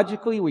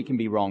theologically, we can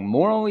be wrong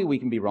morally, we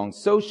can be wrong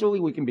socially,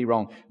 we can be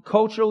wrong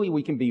culturally,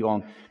 we can be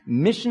wrong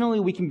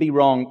missionally, we can be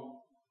wrong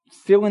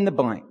fill in the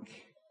blank.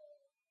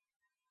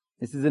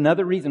 This is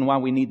another reason why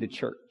we need the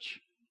church.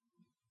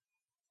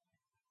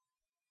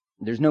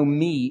 There's no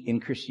me in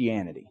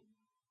Christianity.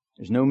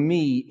 There's no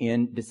me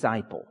in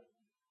disciple.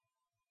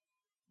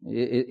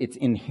 It's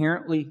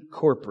inherently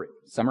corporate.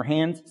 Some are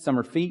hands, some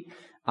are feet.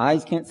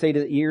 Eyes can't say to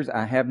the ears,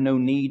 I have no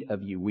need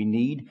of you. We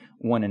need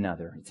one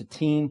another. It's a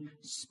team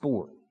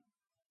sport.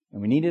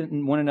 And we need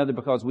one another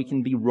because we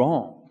can be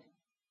wrong.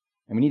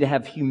 And we need to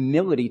have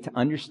humility to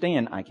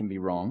understand I can be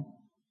wrong.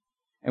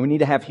 And we need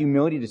to have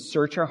humility to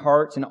search our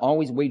hearts and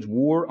always wage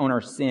war on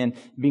our sin,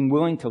 being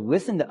willing to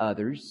listen to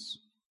others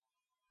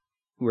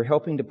who are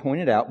helping to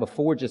point it out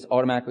before just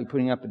automatically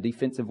putting up a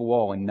defensive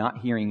wall and not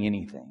hearing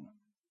anything.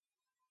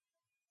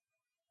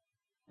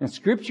 Now,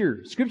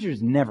 Scripture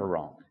is never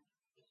wrong.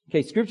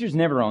 Okay, Scripture is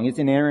never wrong. It's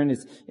inerrant.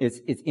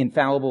 It's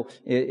infallible.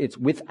 It's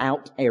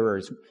without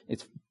errors.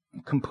 It's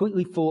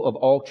completely full of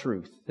all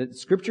truth. That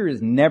Scripture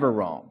is never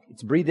wrong.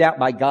 It's breathed out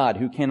by God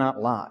who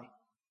cannot lie.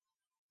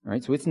 All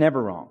right, so it's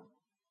never wrong.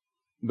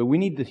 But we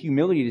need the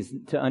humility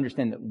to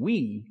understand that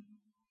we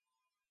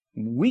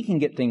can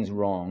get things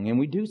wrong, and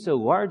we do so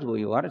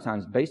largely, a lot of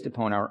times, based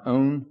upon our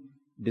own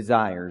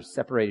desires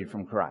separated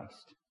from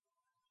Christ.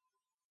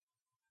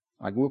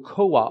 Like we'll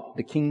co-opt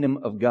the kingdom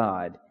of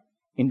God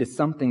into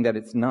something that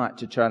it's not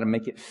to try to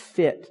make it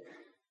fit,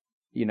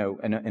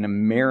 an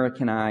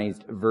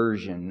Americanized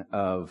version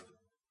of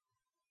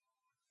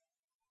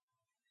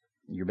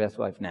your best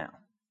life now.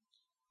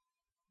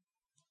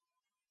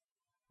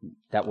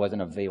 That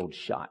wasn't a veiled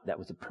shot. That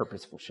was a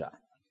purposeful shot.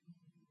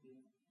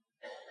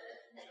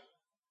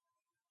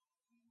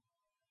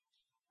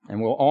 And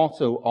we'll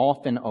also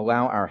often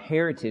allow our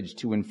heritage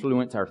to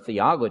influence our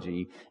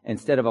theology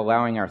instead of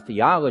allowing our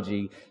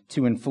theology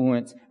to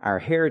influence our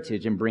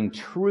heritage and bring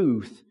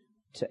truth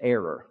to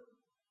error.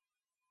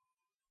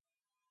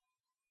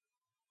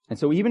 And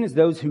so even as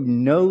those who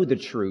know the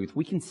truth,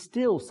 we can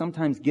still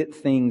sometimes get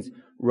things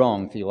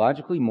wrong.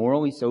 Theologically,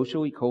 morally,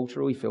 socially,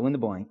 culturally, fill in the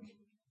blank.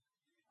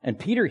 And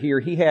Peter here,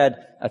 he had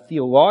a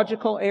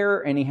theological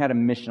error and he had a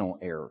missional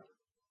error.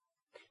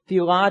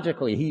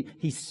 Theologically,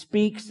 he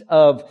speaks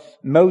of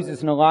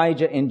Moses and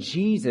Elijah and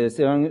Jesus.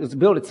 Let's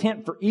build a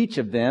tent for each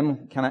of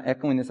them, kind of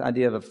echoing this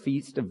idea of a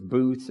feast of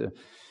booths.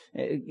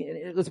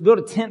 Let's build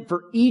a tent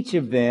for each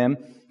of them.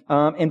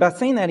 And by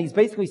saying that, he's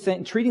basically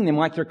treating them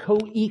like they're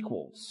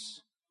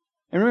co-equals.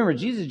 And remember,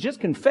 Jesus just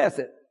confessed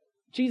it.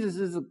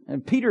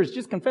 Peter has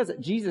just confessed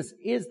that Jesus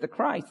is the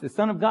Christ, the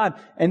Son of God.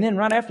 And then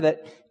right after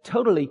that,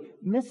 totally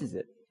misses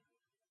it.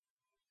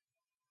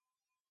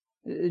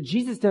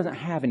 Jesus doesn't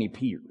have any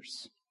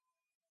peers.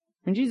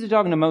 When Jesus is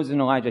talking to Moses and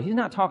Elijah, he's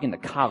not talking to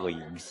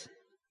colleagues.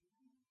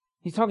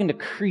 He's talking to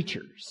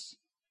creatures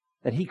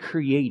that he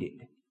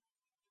created.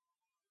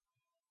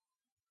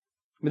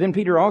 But then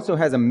Peter also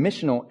has a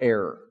missional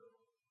error.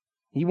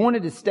 He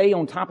wanted to stay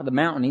on top of the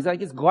mountain. He's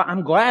like,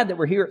 I'm glad that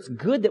we're here. It's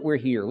good that we're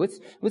here.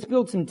 Let's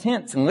build some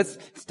tents and let's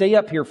stay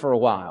up here for a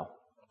while.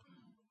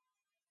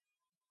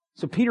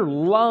 So Peter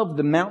loved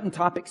the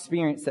mountaintop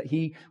experience that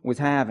he was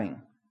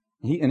having.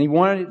 And he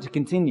wanted it to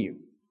continue.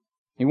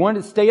 He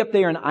wanted to stay up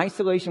there in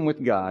isolation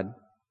with God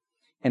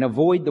and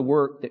avoid the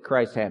work that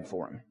Christ had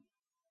for him.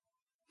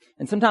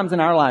 And sometimes in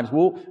our lives,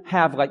 we'll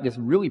have like this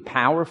really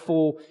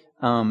powerful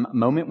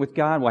moment with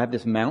God. We'll have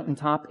this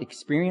mountaintop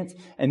experience.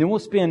 And then we'll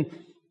spend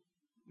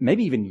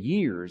maybe even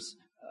years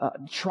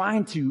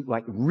trying to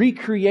like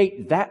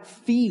recreate that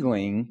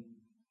feeling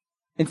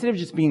instead of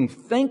just being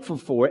thankful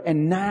for it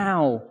and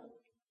now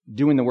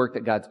doing the work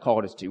that God's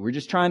called us to. We're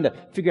just trying to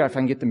figure out if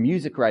I can get the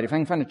music right, if I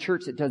can find a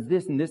church that does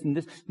this and this and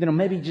this, then I'll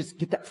maybe just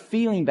get that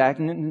feeling back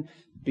and then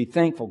be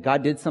thankful.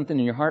 God did something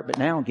in your heart, but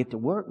now get to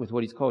work with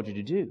what He's called you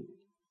to do.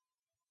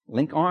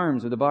 Link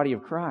arms with the body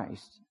of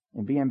Christ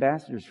and be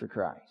ambassadors for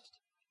Christ.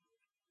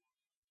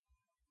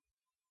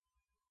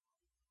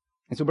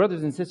 And so,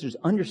 brothers and sisters,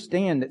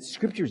 understand that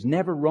Scripture is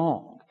never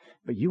wrong,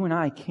 but you and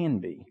I can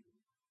be.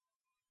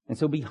 And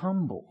so be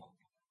humble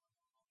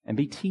and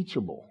be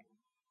teachable.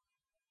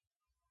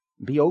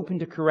 Be open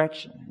to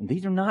correction. And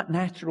these are not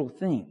natural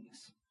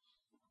things,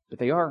 but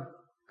they are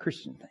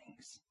Christian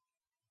things.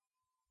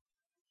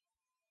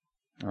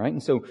 All right,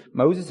 and so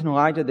Moses and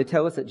Elijah, they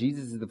tell us that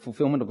Jesus is the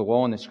fulfillment of the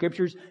law and the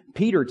Scriptures.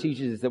 Peter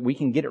teaches us that we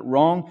can get it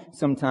wrong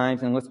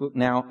sometimes. And let's look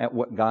now at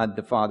what God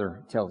the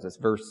Father tells us.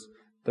 Verse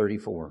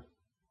 34.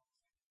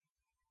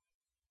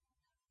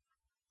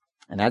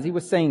 And as he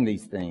was saying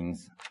these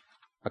things,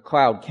 a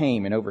cloud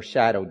came and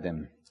overshadowed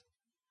them.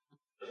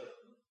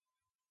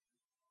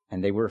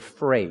 And they were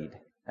afraid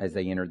as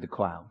they entered the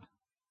cloud.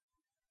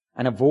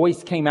 And a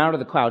voice came out of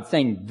the cloud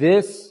saying,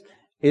 "This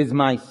is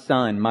my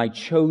Son, my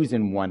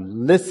chosen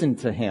one. Listen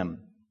to him."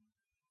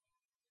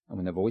 And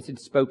when the voice had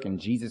spoken,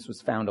 Jesus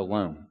was found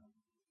alone.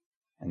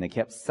 And they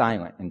kept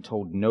silent and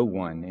told no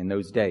one in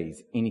those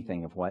days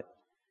anything of what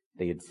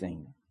they had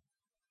seen.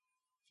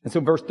 And so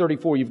verse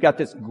 34, you've got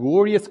this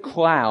glorious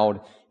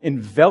cloud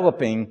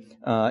enveloping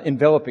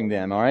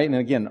them, all right? And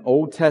again,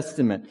 Old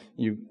Testament,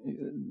 you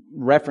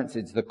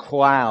references the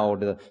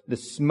cloud, the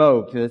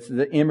smoke, that's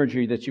the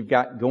imagery that you've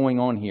got going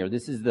on here.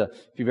 This is if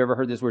you've ever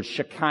heard this word,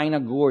 Shekinah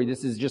glory,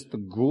 this is just the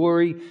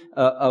glory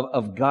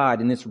of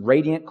God in this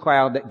radiant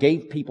cloud that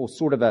gave people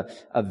sort of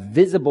a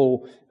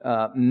visible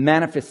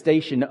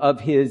manifestation of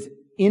His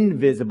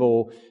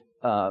invisible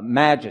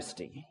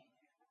majesty.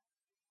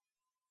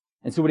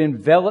 And so it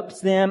envelops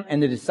them,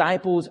 and the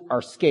disciples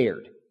are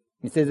scared.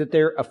 It says that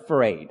they're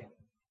afraid.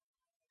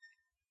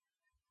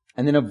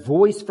 And then a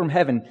voice from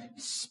heaven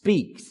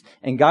speaks.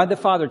 And God the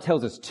Father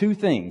tells us two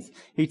things.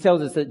 He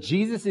tells us that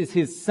Jesus is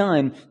His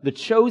Son, the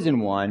chosen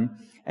one,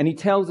 and He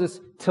tells us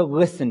to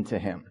listen to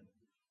Him.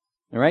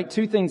 All right?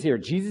 Two things here.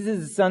 Jesus is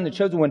His Son, the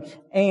chosen one,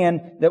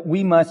 and that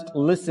we must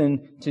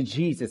listen to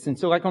Jesus. And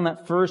so like on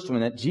that first one,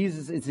 that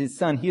Jesus is His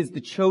Son, He is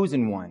the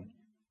chosen one.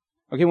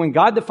 Okay, when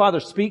God the Father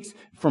speaks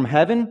from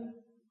heaven,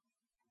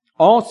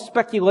 all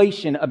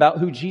speculation about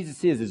who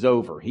Jesus is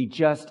over. He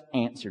just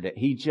answered it.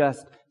 He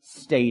just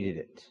stated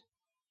it.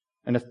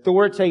 An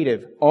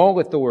authoritative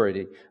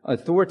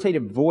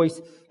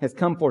voice has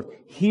come forth.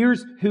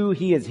 Here's who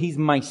He is. He's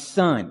my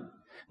Son.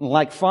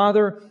 Like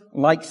Father,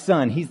 like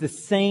Son. He's the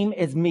same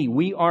as me.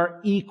 We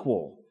are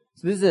equal.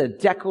 So this is a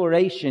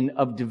declaration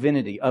of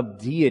divinity, of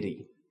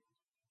deity.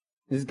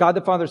 This is God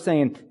the Father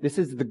saying, this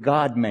is the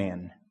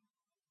God-man.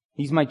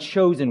 He's my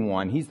chosen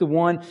one. He's the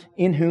one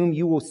in whom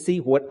you will see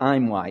what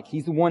I'm like.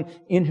 He's the one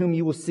in whom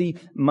you will see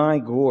my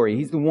glory.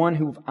 He's the one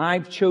who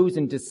I've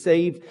chosen to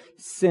save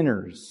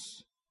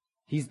sinners.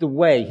 He's the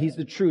way. He's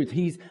the truth.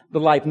 He's the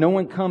life. No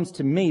one comes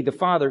to me, the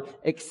Father,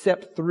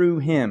 except through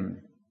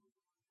Him.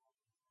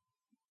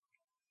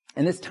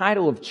 And this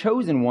title of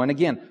chosen one,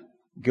 again,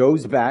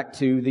 goes back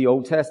to the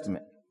Old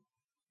Testament.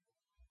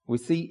 We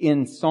see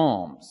in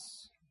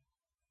Psalms,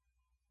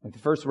 with the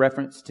first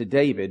reference to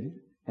David,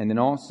 and then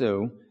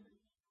also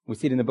we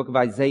see it in the book of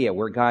Isaiah,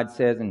 where God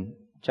says in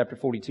chapter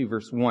 42,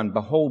 verse 1,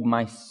 "Behold,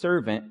 my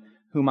servant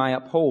whom I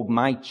uphold,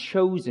 my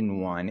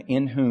chosen one,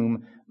 in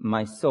whom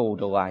my soul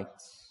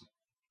delights."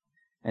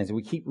 As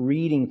we keep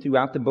reading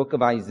throughout the book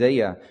of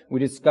Isaiah, we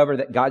discover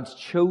that God's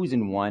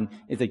chosen one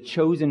is a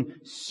chosen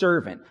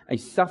servant, a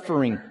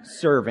suffering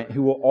servant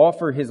who will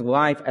offer His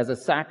life as a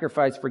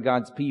sacrifice for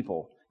God's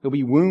people. He'll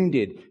be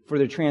wounded for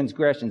their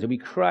transgressions. He'll be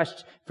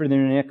crushed for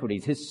their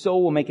iniquities. His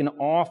soul will make an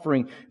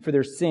offering for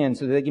their sins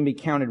so that they can be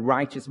counted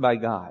righteous by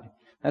God.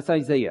 That's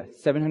Isaiah,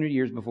 700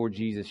 years before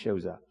Jesus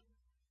shows up.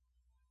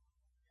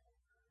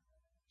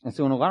 And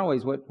so in a lot of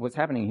ways, what's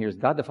happening here is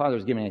God the Father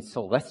is giving a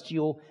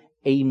celestial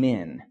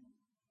amen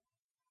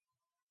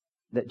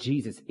that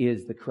Jesus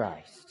is the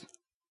Christ.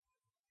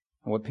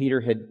 And what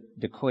Peter had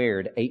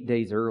declared 8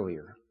 days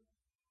earlier.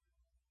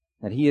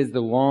 That He is the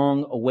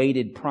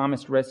long-awaited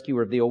promised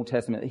rescuer of the Old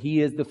Testament. That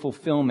He is the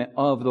fulfillment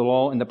of the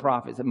law and the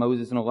prophets that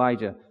Moses and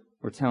Elijah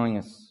were telling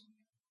us.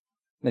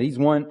 That He's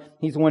one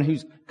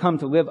who's come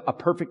to live a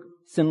perfect,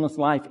 sinless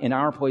life in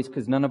our place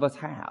because none of us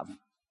have.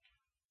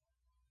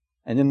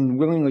 And then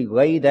willingly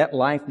lay that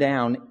life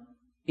down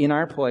in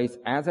our place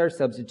as our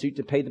substitute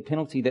to pay the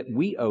penalty that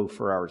we owe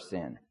for our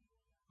sin.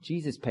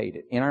 Jesus paid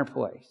it in our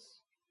place.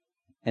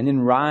 And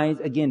then rise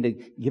again to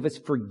give us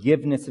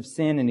forgiveness of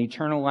sin and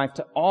eternal life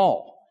to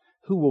all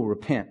who will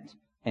repent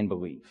and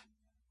believe.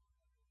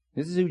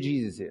 This is who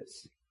Jesus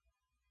is.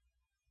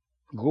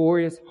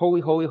 Glorious, holy,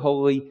 holy,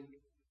 holy,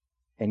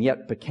 and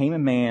yet became a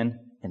man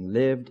and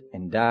lived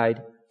and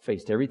died,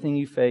 faced everything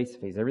you faced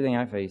everything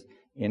I faced,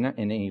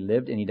 and He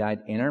lived and He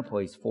died in our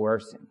place for our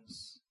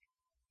sins.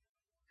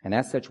 And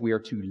as such, we are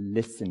to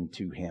listen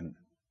to Him.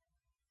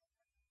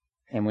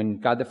 And when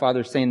God the Father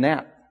is saying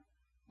that,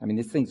 I mean,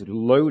 this thing's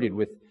loaded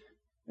with,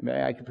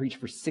 I could preach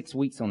for 6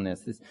 weeks on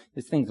this.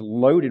 This thing's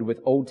loaded with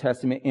Old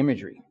Testament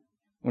imagery.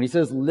 When He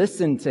says,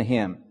 listen to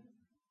Him,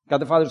 God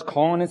the Father's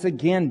calling us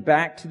again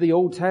back to the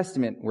Old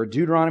Testament, where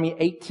Deuteronomy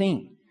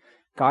 18,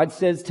 God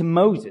says to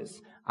Moses,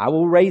 "I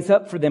will raise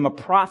up for them a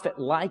prophet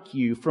like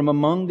you from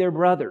among their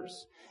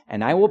brothers,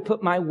 and I will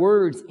put my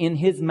words in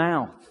his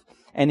mouth,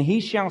 and he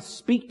shall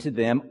speak to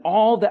them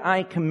all that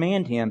I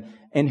command him,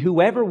 and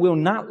whoever will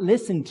not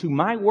listen to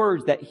my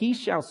words that he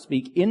shall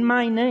speak in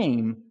my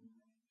name,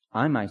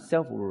 I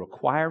myself will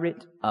require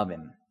it of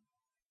him."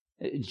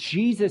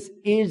 Jesus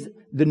is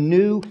the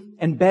new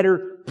and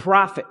better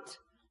prophet.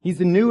 He's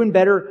the new and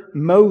better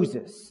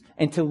Moses.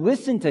 And to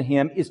listen to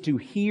Him is to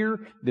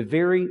hear the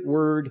very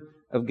word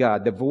of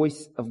God, the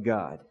voice of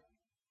God.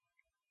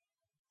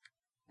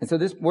 And so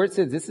this, where it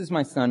says, "This is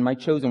my Son, my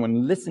chosen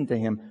one," listen to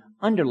Him,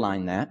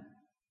 underline that.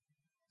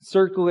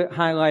 Circle it,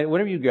 highlight it,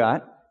 whatever you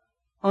got.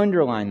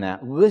 Underline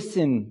that.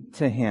 Listen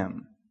to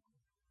Him.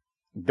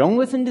 Don't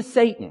listen to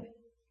Satan.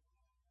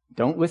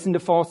 Don't listen to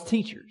false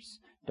teachers.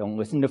 Don't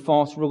listen to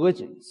false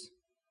religions.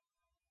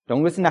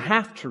 Don't listen to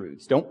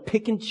half-truths. Don't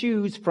pick and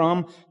choose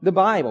from the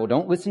Bible.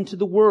 Don't listen to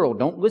the world.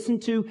 Don't listen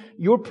to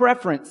your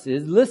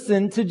preferences.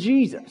 Listen to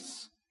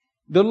Jesus.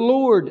 The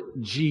Lord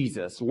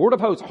Jesus, Lord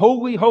of hosts,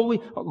 holy, holy,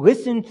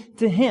 listen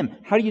to Him.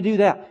 How do you do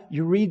that?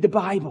 You read the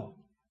Bible.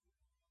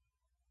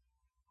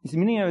 You see,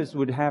 many of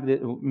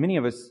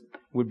us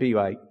would be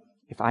like,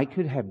 if I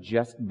could have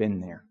just been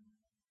there.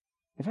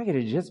 If I could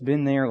have just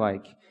been there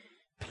like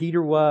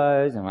Peter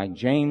was, and like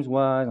James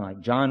was, and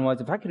like John was,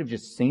 if I could have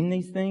just seen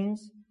these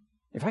things,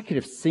 if I could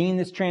have seen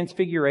this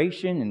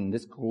transfiguration and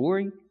this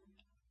glory,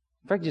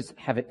 if I could just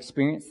have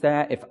experienced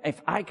that,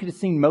 if I could have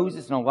seen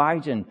Moses and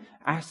Elijah and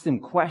asked them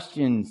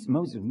questions,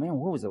 Moses, man,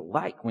 what was it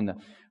like when the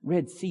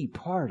Red Sea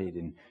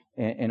parted?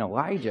 And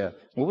Elijah,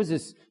 what was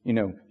this,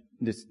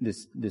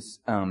 this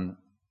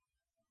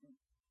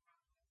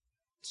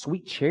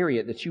sweet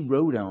chariot that you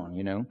rode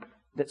on,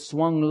 that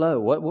swung low?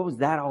 What was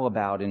that all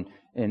about? And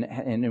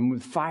when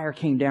fire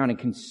came down and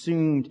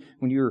consumed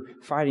when you were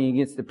fighting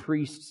against the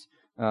priests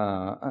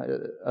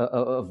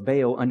of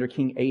Baal under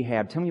King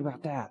Ahab. Tell me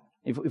about that.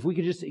 If we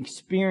could just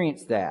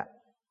experience that.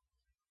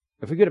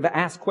 If we could have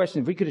asked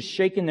questions, if we could have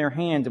shaken their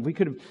hands, if we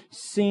could have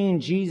seen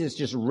Jesus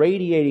just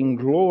radiating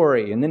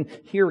glory and then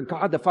hear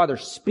God the Father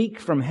speak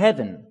from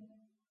heaven.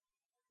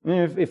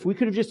 If we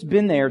could have just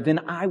been there, then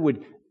I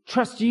would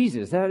trust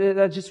Jesus.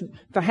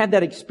 If I had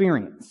that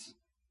experience.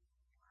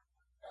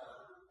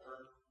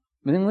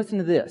 But then listen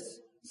to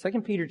this.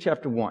 2 Peter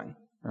chapter 1.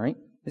 All right?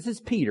 This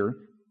is Peter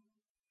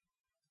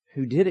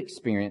who did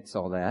experience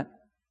all that.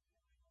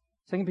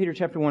 2 Peter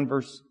chapter 1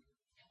 verse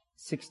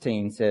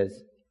 16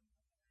 says,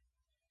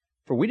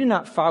 "For we did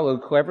not follow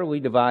cleverly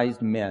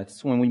devised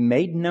myths when we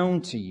made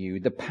known to you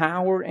the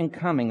power and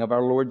coming of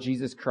our Lord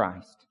Jesus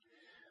Christ.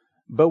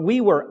 But we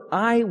were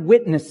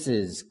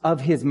eyewitnesses of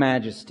His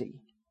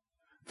majesty.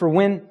 For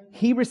when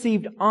He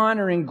received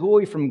honor and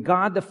glory from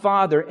God the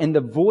Father, and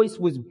the voice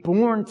was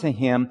borne to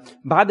Him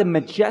by the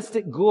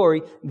majestic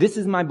glory, 'This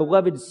is my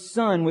beloved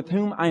Son, with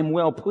whom I am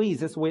well pleased.'"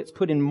 That's the way it's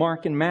put in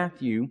Mark and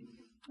Matthew,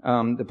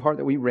 the part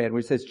that we read where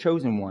it says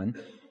chosen one.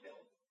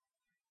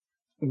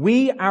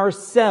 We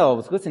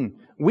ourselves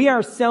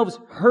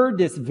heard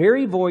this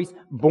very voice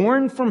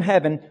borne from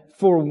heaven,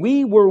 for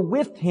we were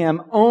with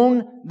Him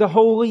on the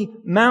holy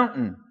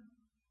mountain.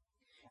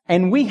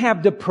 And we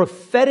have the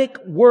prophetic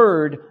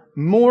word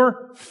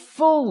more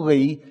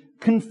fully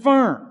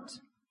confirmed.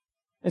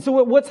 And so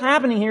what's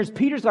happening here is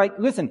Peter's like,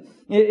 listen,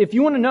 if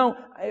you want to know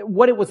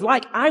what it was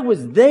like, I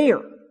was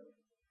there.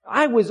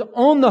 I was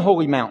on the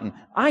holy mountain.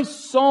 I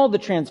saw the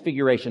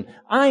transfiguration.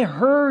 I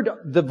heard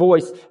the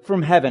voice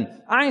from heaven.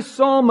 I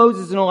saw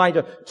Moses and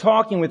Elijah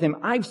talking with Him.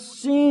 I've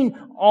seen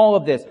all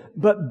of this.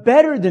 But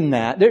better than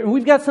that,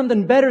 we've got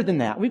something better than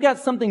that. We've got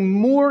something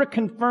more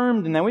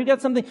confirmed than that. We've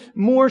got something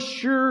more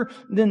sure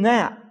than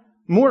that.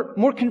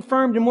 More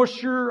confirmed and more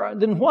sure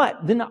than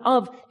what? Than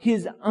of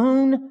His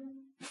own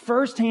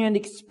firsthand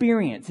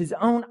experience, His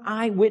own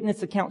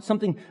eyewitness account,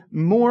 something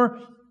more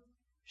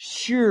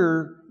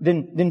sure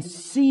than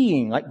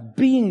seeing, like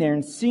being there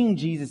and seeing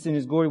Jesus in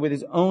His glory with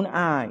His own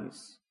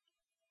eyes.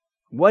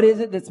 What is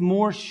it that's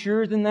more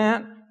sure than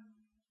that?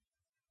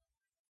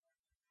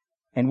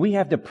 And we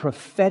have the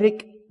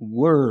prophetic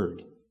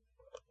word.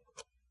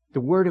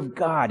 The Word of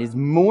God is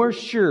more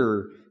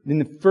sure than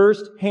the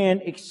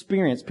first-hand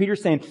experience.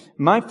 Peter's saying,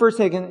 my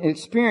first-hand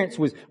experience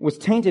was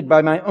tainted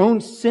by my own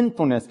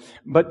sinfulness,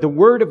 but the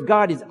Word of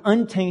God is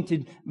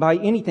untainted by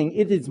anything.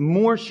 It is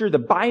more sure. The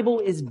Bible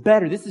is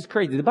better. This is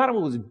crazy. The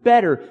Bible is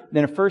better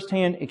than a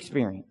first-hand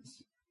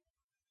experience.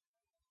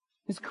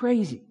 It's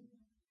crazy.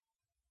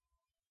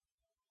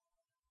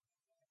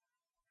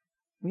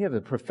 We have the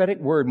prophetic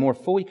word more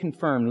fully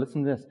confirmed.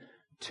 Listen to this.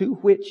 To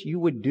which you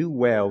would do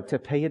well to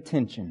pay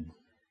attention,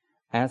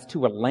 as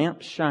to a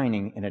lamp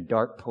shining in a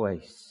dark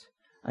place,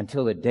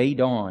 until the day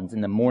dawns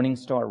and the morning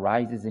star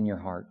rises in your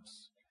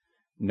hearts.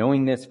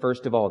 Knowing this,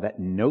 first of all, that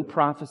no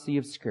prophecy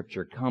of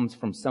Scripture comes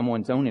from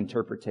someone's own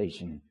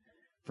interpretation.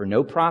 For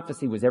no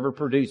prophecy was ever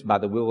produced by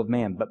the will of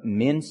man, but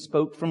men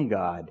spoke from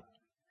God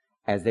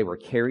as they were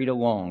carried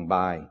along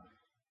by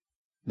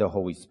the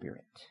Holy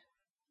Spirit.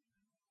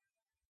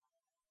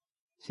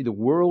 See, the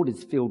world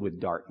is filled with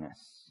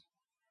darkness,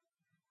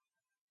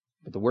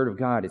 but the Word of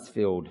God is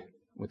filled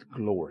with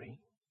glory.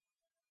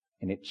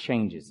 And it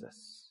changes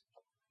us.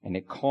 And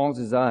it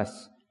causes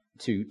us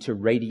to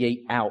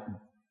radiate out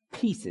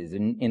pieces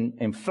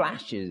and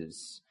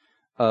flashes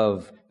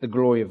of the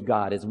glory of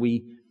God as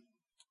we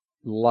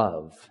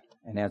love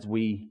and as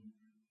we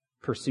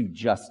pursue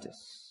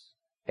justice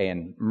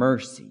and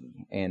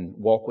mercy and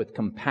walk with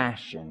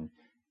compassion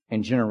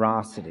and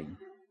generosity.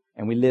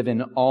 And we live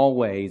in all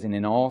ways and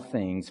in all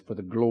things for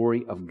the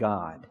glory of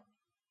God,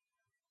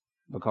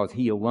 because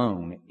He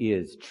alone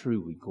is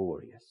truly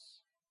glorious.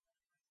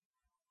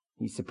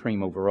 He's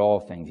supreme over all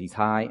things. He's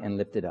high and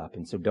lifted up.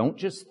 And so don't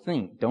just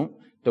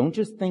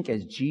think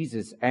as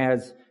Jesus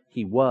as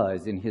He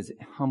was in His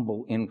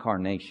humble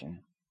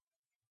incarnation.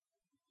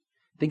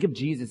 Think of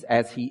Jesus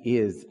as He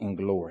is in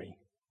glory.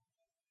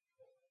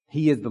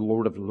 He is the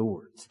Lord of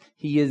Lords.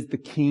 He is the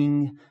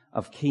King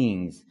of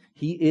Kings.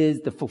 He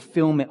is the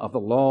fulfillment of the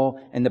law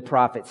and the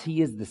prophets.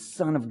 He is the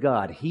Son of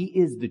God. He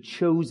is the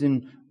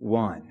chosen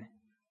one.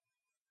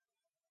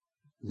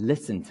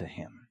 Listen to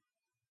Him.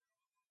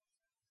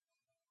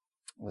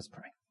 Let's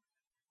pray.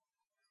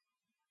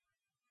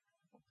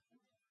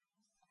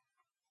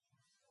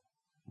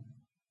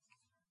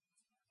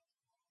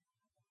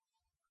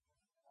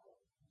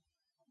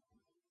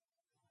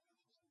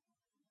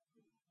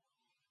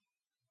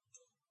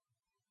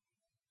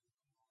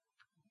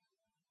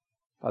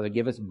 Father,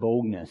 give us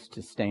boldness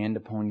to stand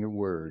upon your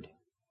word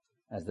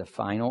as the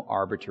final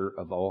arbiter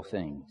of all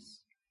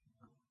things.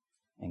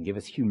 And give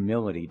us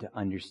humility to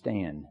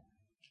understand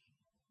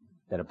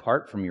that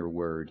apart from your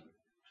word,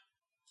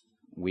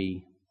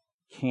 we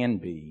can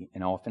be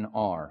and often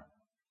are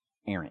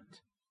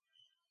errant.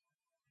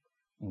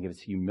 And give us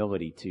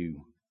humility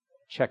to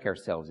check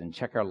ourselves and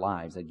check our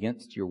lives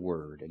against your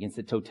word, against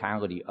the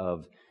totality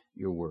of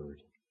your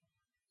word.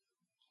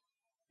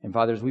 And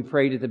Father, as we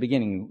prayed at the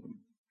beginning,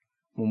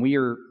 when we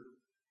are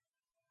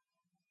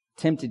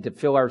tempted to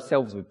fill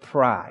ourselves with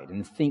pride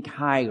and think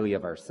highly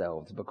of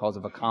ourselves because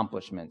of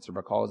accomplishments or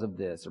because of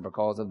this or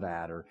because of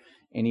that or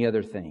any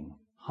other thing,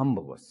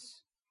 humble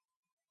us.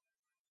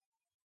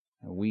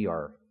 And we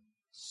are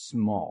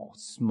small,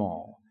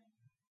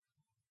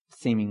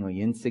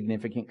 seemingly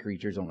insignificant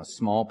creatures on a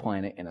small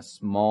planet in a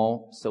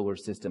small solar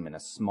system in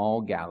a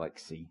small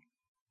galaxy.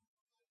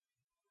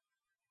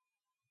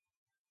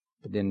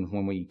 But then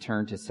when we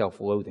turn to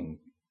self-loathing,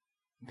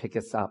 pick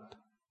us up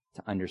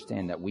to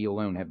understand that we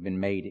alone have been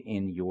made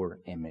in your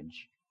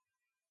image.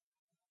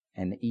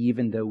 And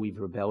even though we've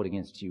rebelled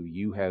against you,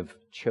 you have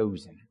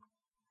chosen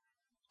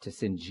to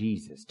send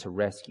Jesus to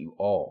rescue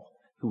all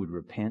who would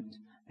repent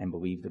and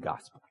believe the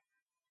gospel.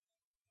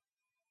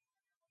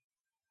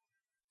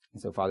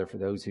 And so, Father, for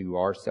those who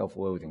are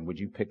self-loathing, would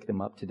you pick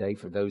them up today?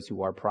 For those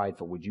who are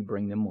prideful, would you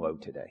bring them low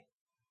today?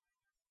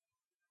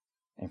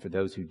 And for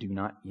those who do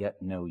not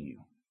yet know you,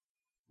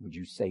 would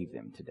you save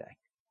them today?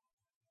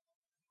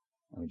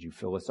 And would you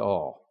fill us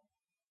all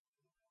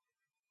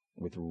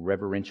with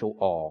reverential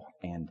awe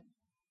and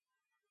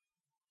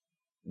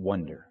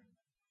wonder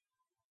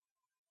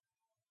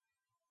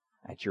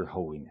at your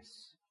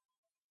holiness?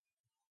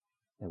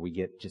 That we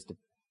get just a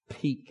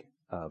peek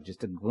of,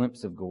 just a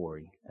glimpse of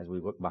glory as we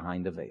look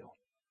behind the veil.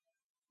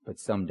 But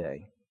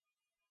someday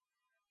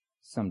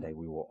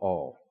we will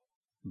all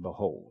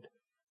behold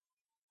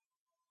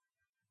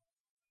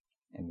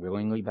and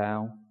willingly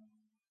bow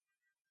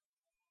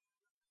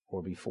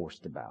or be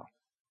forced to bow.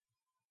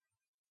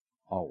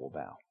 All will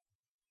bow.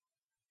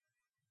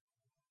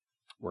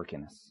 Work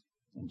in us.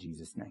 In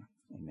Jesus' name,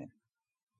 amen.